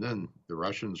 And then the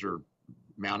Russians are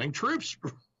mounting troops,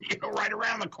 you know, right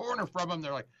around the corner from them.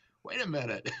 They're like, wait a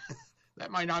minute,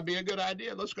 that might not be a good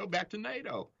idea. Let's go back to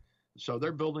NATO. So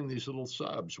they're building these little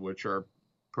subs, which are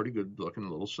pretty good-looking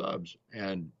little subs,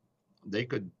 and they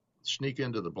could sneak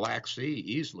into the Black Sea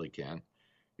easily, Ken.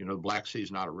 You know, the Black Sea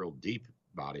is not a real deep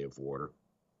body of water.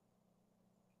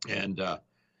 And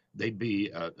they'd be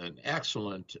an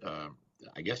excellent,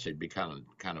 I guess they'd be kind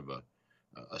of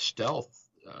a stealth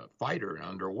fighter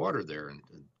underwater there and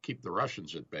keep the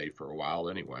Russians at bay for a while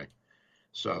anyway.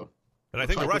 So, and I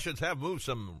think the Russians have moved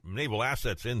some naval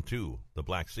assets into the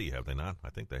Black Sea, have they not? I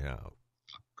think they have.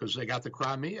 Because they got the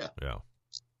Crimea. Yeah.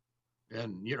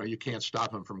 And, you know, you can't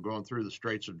stop them from going through the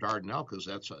Straits of Dardanelles because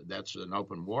that's an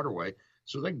open waterway.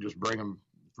 So they can just bring them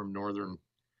from northern,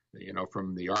 you know,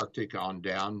 from the Arctic on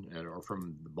down, or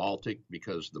from the Baltic,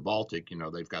 because the Baltic, you know,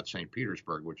 they've got St.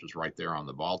 Petersburg, which is right there on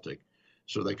the Baltic.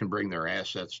 So they can bring their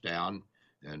assets down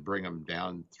and bring them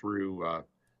down through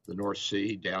the North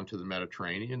Sea, down to the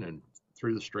Mediterranean, and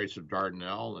through the Straits of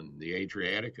Dardanelles and the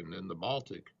Adriatic, and then the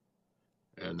Baltic.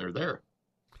 And they're there.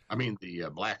 I mean, the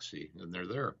Black Sea, and they're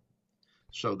there.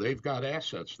 So they've got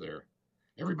assets there.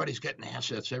 Everybody's getting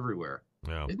assets everywhere.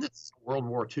 Yeah. Isn't this World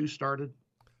War II started?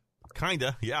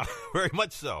 Kinda, yeah, very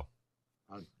much so.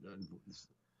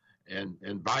 And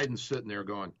Biden's sitting there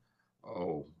going,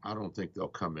 oh, I don't think they'll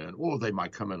come in. Oh, they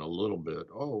might come in a little bit.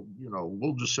 Oh, you know,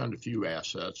 we'll just send a few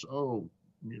assets. Oh,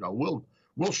 you know,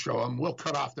 we'll show them. We'll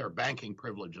cut off their banking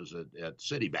privileges at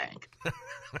Citibank.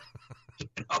 You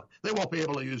know, they won't be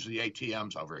able to use the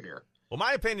ATMs over here. Well,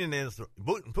 my opinion is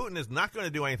Putin is not going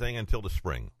to do anything until the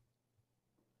spring.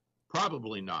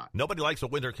 Probably not. Nobody likes a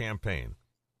winter campaign.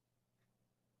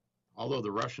 Although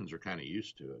the Russians are kind of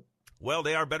used to it. Well,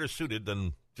 they are better suited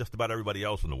than just about everybody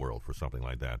else in the world for something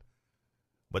like that.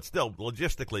 But still,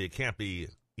 logistically, it can't be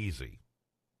easy.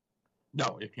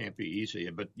 No, it can't be easy.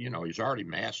 But, you know, he's already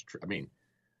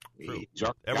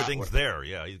everything's there.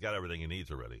 Yeah, he's got everything he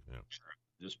needs already. Yeah.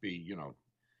 Just be, you know,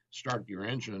 start your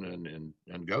engine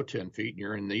and go 10 feet and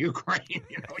you're in the Ukraine.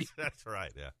 You know, that's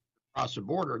right. Yeah. Cross the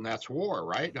border, and that's war,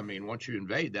 right? I mean, once you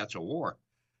invade, that's a war.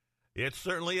 It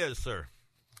certainly is, sir.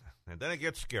 And then it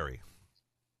gets scary.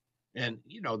 And,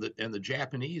 you know, the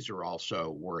Japanese are also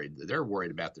worried. They're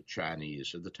worried about the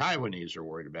Chinese. And the Taiwanese are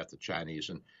worried about the Chinese.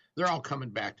 And they're all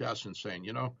coming back to us and saying,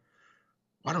 you know,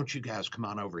 why don't you guys come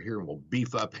on over here and we'll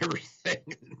beef up everything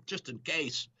just in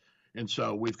case. And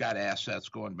so we've got assets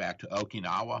going back to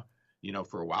Okinawa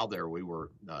for a while there, we were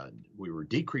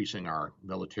decreasing our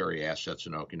military assets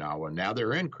in Okinawa. Now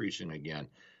they're increasing again.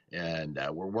 And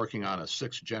we're working on a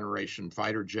 6th-generation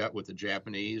fighter jet with the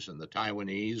Japanese and the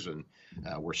Taiwanese, and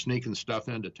we're sneaking stuff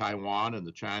into Taiwan, and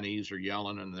the Chinese are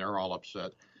yelling, and they're all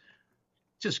upset.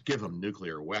 Just give them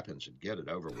nuclear weapons and get it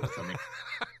over with. I mean,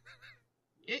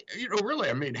 really,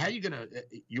 I mean, how you going to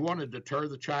 – you want to deter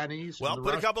the Chinese? Well,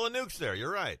 put a couple of nukes there.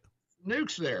 You're right.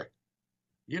 Nukes there.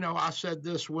 I said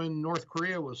this when North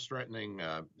Korea was threatening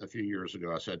a few years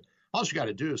ago. I said, all you got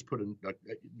to do is put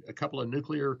a couple of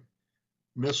nuclear –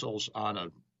 missiles on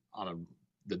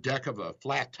the deck of a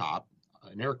flat top,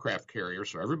 an aircraft carrier,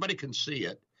 so everybody can see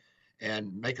it,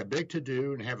 and make a big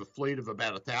to-do and have a fleet of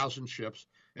about 1,000 ships,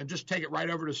 and just take it right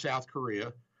over to South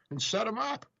Korea and set them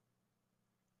up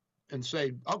and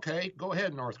say, okay, go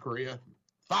ahead, North Korea,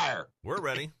 fire. We're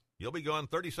ready. You'll be gone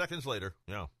 30 seconds later.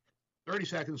 Yeah. 30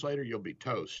 seconds later, you'll be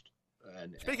toast.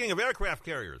 Speaking of aircraft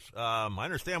carriers, I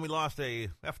understand we lost a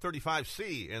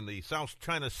F-35C in the South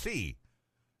China Sea.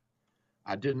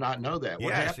 I did not know that.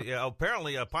 What happened? Yeah,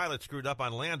 apparently a pilot screwed up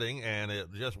on landing, and it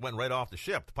just went right off the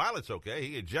ship. The pilot's okay.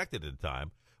 He ejected in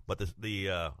time. But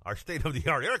our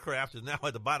state-of-the-art aircraft is now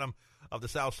at the bottom of the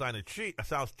South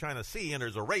China Sea, and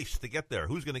there's a race to get there.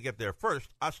 Who's going to get there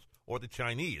first, us or the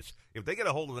Chinese? If they get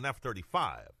a hold of an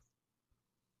F-35,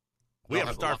 we have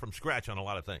to start from scratch on a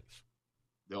lot of things.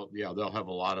 They'll have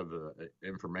a lot of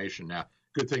information now.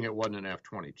 Good thing it wasn't an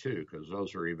F-22, because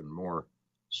those are even more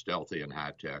stealthy and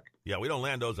high tech. Yeah, we don't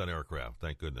land those on aircraft,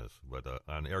 thank goodness, but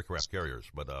on aircraft carriers.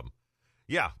 But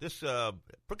this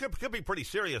could be pretty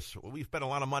serious. We spent a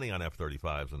lot of money on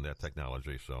F-35s and that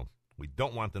technology, so we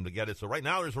don't want them to get it. So right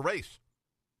now there's a race.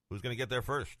 Who's going to get there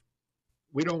first?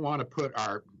 We don't want to put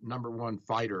our number one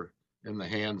fighter in the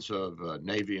hands of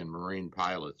Navy and Marine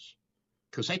pilots,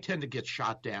 because they tend to get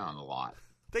shot down a lot.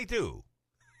 They do.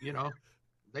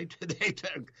 They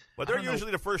but they're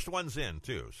usually the first ones in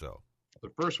too. So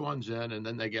the first ones in, and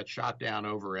then they get shot down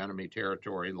over enemy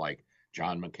territory, like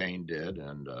John McCain did,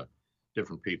 and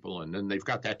different people. And then they've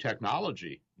got that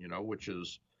technology, which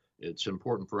it's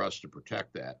important for us to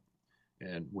protect that.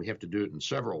 And we have to do it in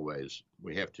several ways.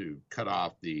 We have to cut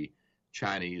off the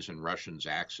Chinese and Russians'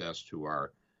 access to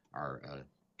our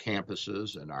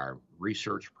campuses and our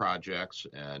research projects,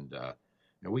 and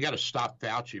we got to stop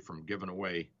Fauci from giving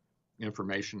away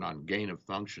information on gain of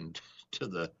function to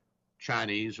the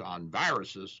Chinese on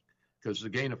viruses, because the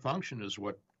gain of function is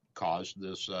what caused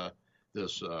this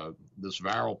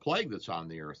viral plague that's on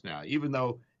the earth now, even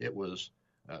though it was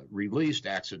released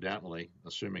accidentally,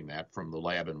 assuming that, from the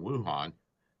lab in Wuhan.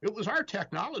 It was our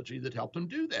technology that helped them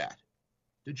do that.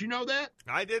 Did you know that?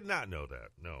 I did not know that,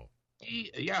 no.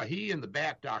 He and the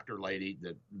bat doctor lady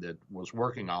that was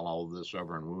working on all of this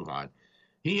over in Wuhan,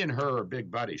 he and her are big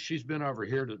buddies. She's been over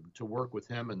here to work with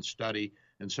him and study,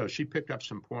 and so she picked up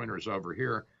some pointers over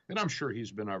here, and I'm sure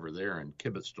he's been over there and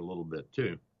kibitzed a little bit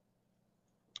too.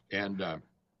 And did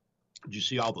you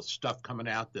see all the stuff coming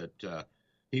out that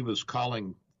he was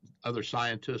calling other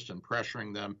scientists and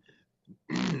pressuring them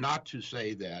not to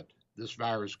say that this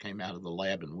virus came out of the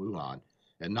lab in Wuhan,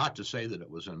 and not to say that it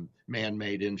was a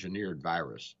man-made engineered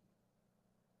virus.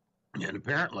 And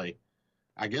apparently,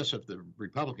 I guess if the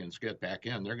Republicans get back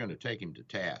in, they're going to take him to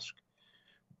task.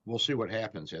 We'll see what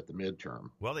happens at the midterm.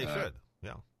 Well, they should,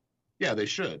 yeah. Yeah, they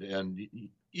should. And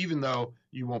even though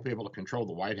you won't be able to control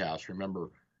the White House,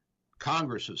 remember,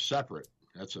 Congress is separate.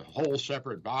 That's a whole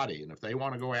separate body. And if they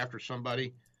want to go after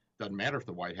somebody, doesn't matter if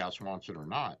the White House wants it or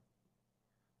not.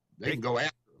 They can go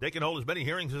after them. They can hold as many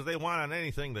hearings as they want on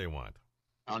anything they want.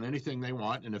 On anything they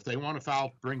want. And if they want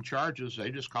to bring charges, they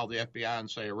just call the FBI and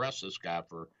say, arrest this guy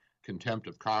for contempt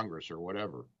of Congress or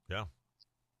whatever. Yeah.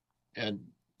 And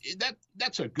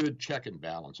that's a good check and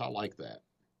balance. I like that.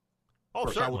 Oh,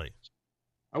 certainly.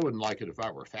 I wouldn't like it if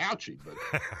I were Fauci,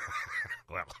 but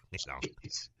well,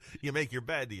 you make your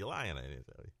bed, do you lie on it?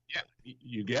 Yeah,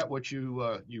 you get what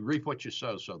you reap what you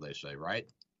sow, so they say, right?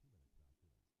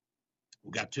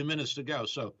 We've got 2 minutes to go.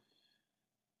 So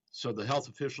the health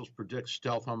officials predict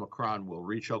stealth Omicron will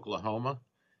reach Oklahoma,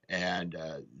 and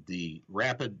the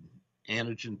rapid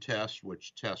antigen test,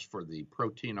 which tests for the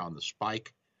protein on the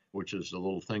spike, which is the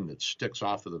little thing that sticks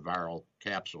off of the viral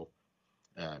capsule,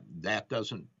 that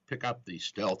doesn't pick up the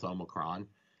stealth Omicron.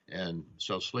 And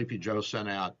so Sleepy Joe sent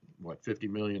out, 50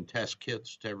 million test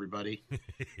kits to everybody?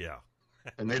 Yeah.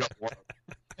 And they don't work.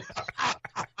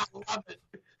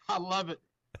 I love it.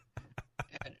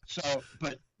 And so,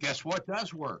 but guess what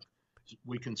does work?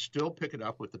 We can still pick it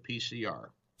up with the PCR.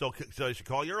 So you should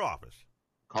call your office.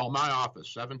 Call my office,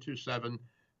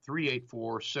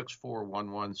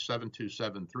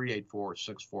 727-384-6411,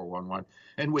 727-384-6411.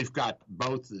 And we've got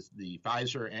both the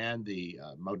Pfizer and the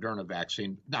Moderna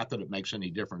vaccine. Not that it makes any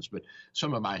difference, but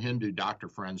some of my Hindu doctor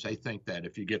friends, they think that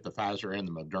if you get the Pfizer and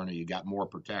the Moderna, you got more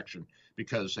protection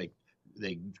because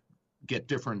they get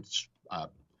different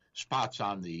spots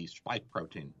on the spike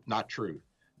protein. Not true.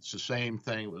 It's the same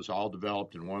thing. It was all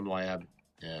developed in one lab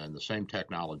and the same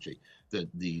technology.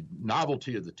 The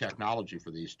novelty of the technology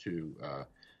for these two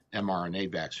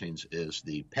mRNA vaccines is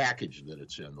the package that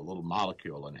it's in, the little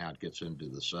molecule and how it gets into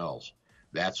the cells.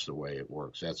 That's the way it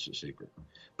works. That's the secret.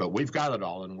 But we've got it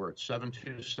all, and we're at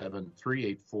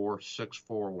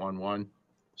 727-384-6411,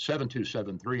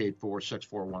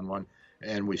 727-384-6411.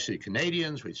 And we see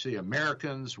Canadians, we see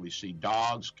Americans, we see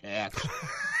dogs, cats.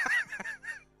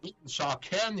 We saw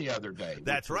Ken the other day.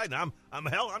 That's right. I'm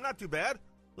not too bad. A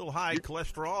little high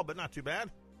cholesterol, but not too bad.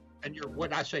 And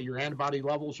your antibody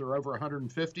levels are over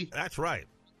 150? That's right.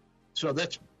 So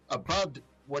that's above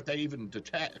what they even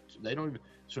detect. They don't even.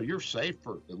 So you're safe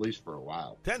at least for a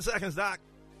while. 10 seconds, Doc.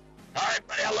 All right,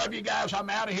 buddy. I love you guys. I'm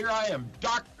out of here. I am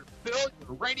Dr. Bill,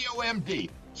 your Radio MD.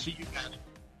 See you guys.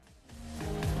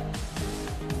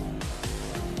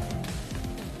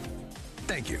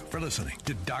 Thank you for listening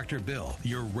to Dr. Bill,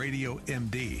 your Radio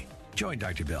MD. Join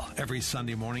Dr. Bill every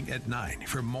Sunday morning at 9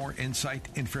 for more insight,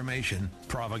 information,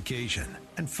 provocation,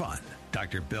 and fun.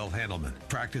 Dr. Bill Handelman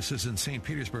practices in St.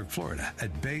 Petersburg, Florida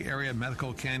at Bay Area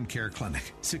Medical Care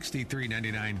Clinic,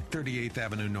 6399 38th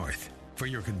Avenue North. For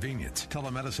your convenience,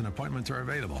 telemedicine appointments are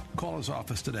available. Call his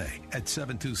office today at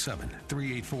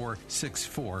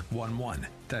 727-384-6411.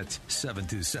 That's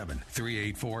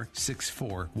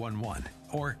 727-384-6411.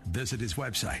 Or visit his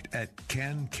website at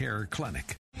CanCare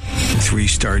Clinic.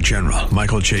 3-star General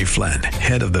Michael J. Flynn,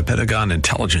 head of the Pentagon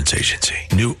Intelligence Agency,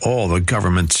 knew all the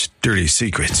government's dirty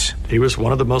secrets. He was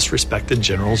one of the most respected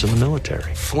generals in the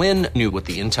military. Flynn knew what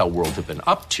the intel world had been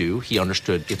up to. He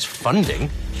understood its funding.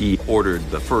 He ordered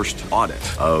the first audit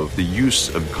of the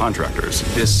use of contractors.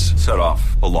 This set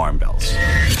off alarm bells.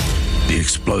 The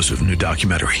explosive new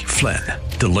documentary, Flynn,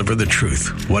 Deliver the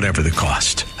Truth, Whatever the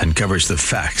Cost, uncovers the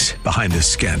facts behind this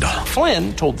scandal.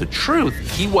 Flynn told the truth.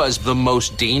 He was the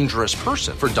most dangerous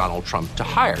person for Donald Trump to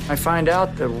hire. I find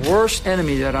out the worst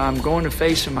enemy that I'm going to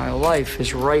face in my life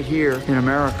is right here in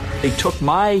America. They took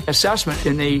my assessment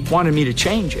and they wanted me to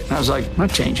change it. And I was like, I'm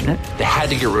not changing it. They had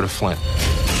to get rid of Flynn.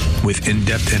 With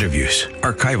in-depth interviews,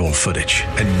 archival footage,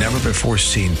 and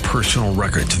never-before-seen personal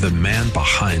records of the man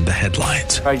behind the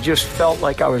headlines. I just felt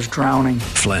like I was drowning.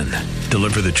 Flynn,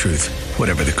 Deliver the Truth,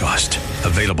 Whatever the Cost.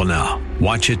 Available now.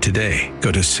 Watch it today.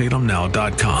 Go to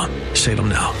salemnow.com.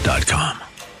 salemnow.com.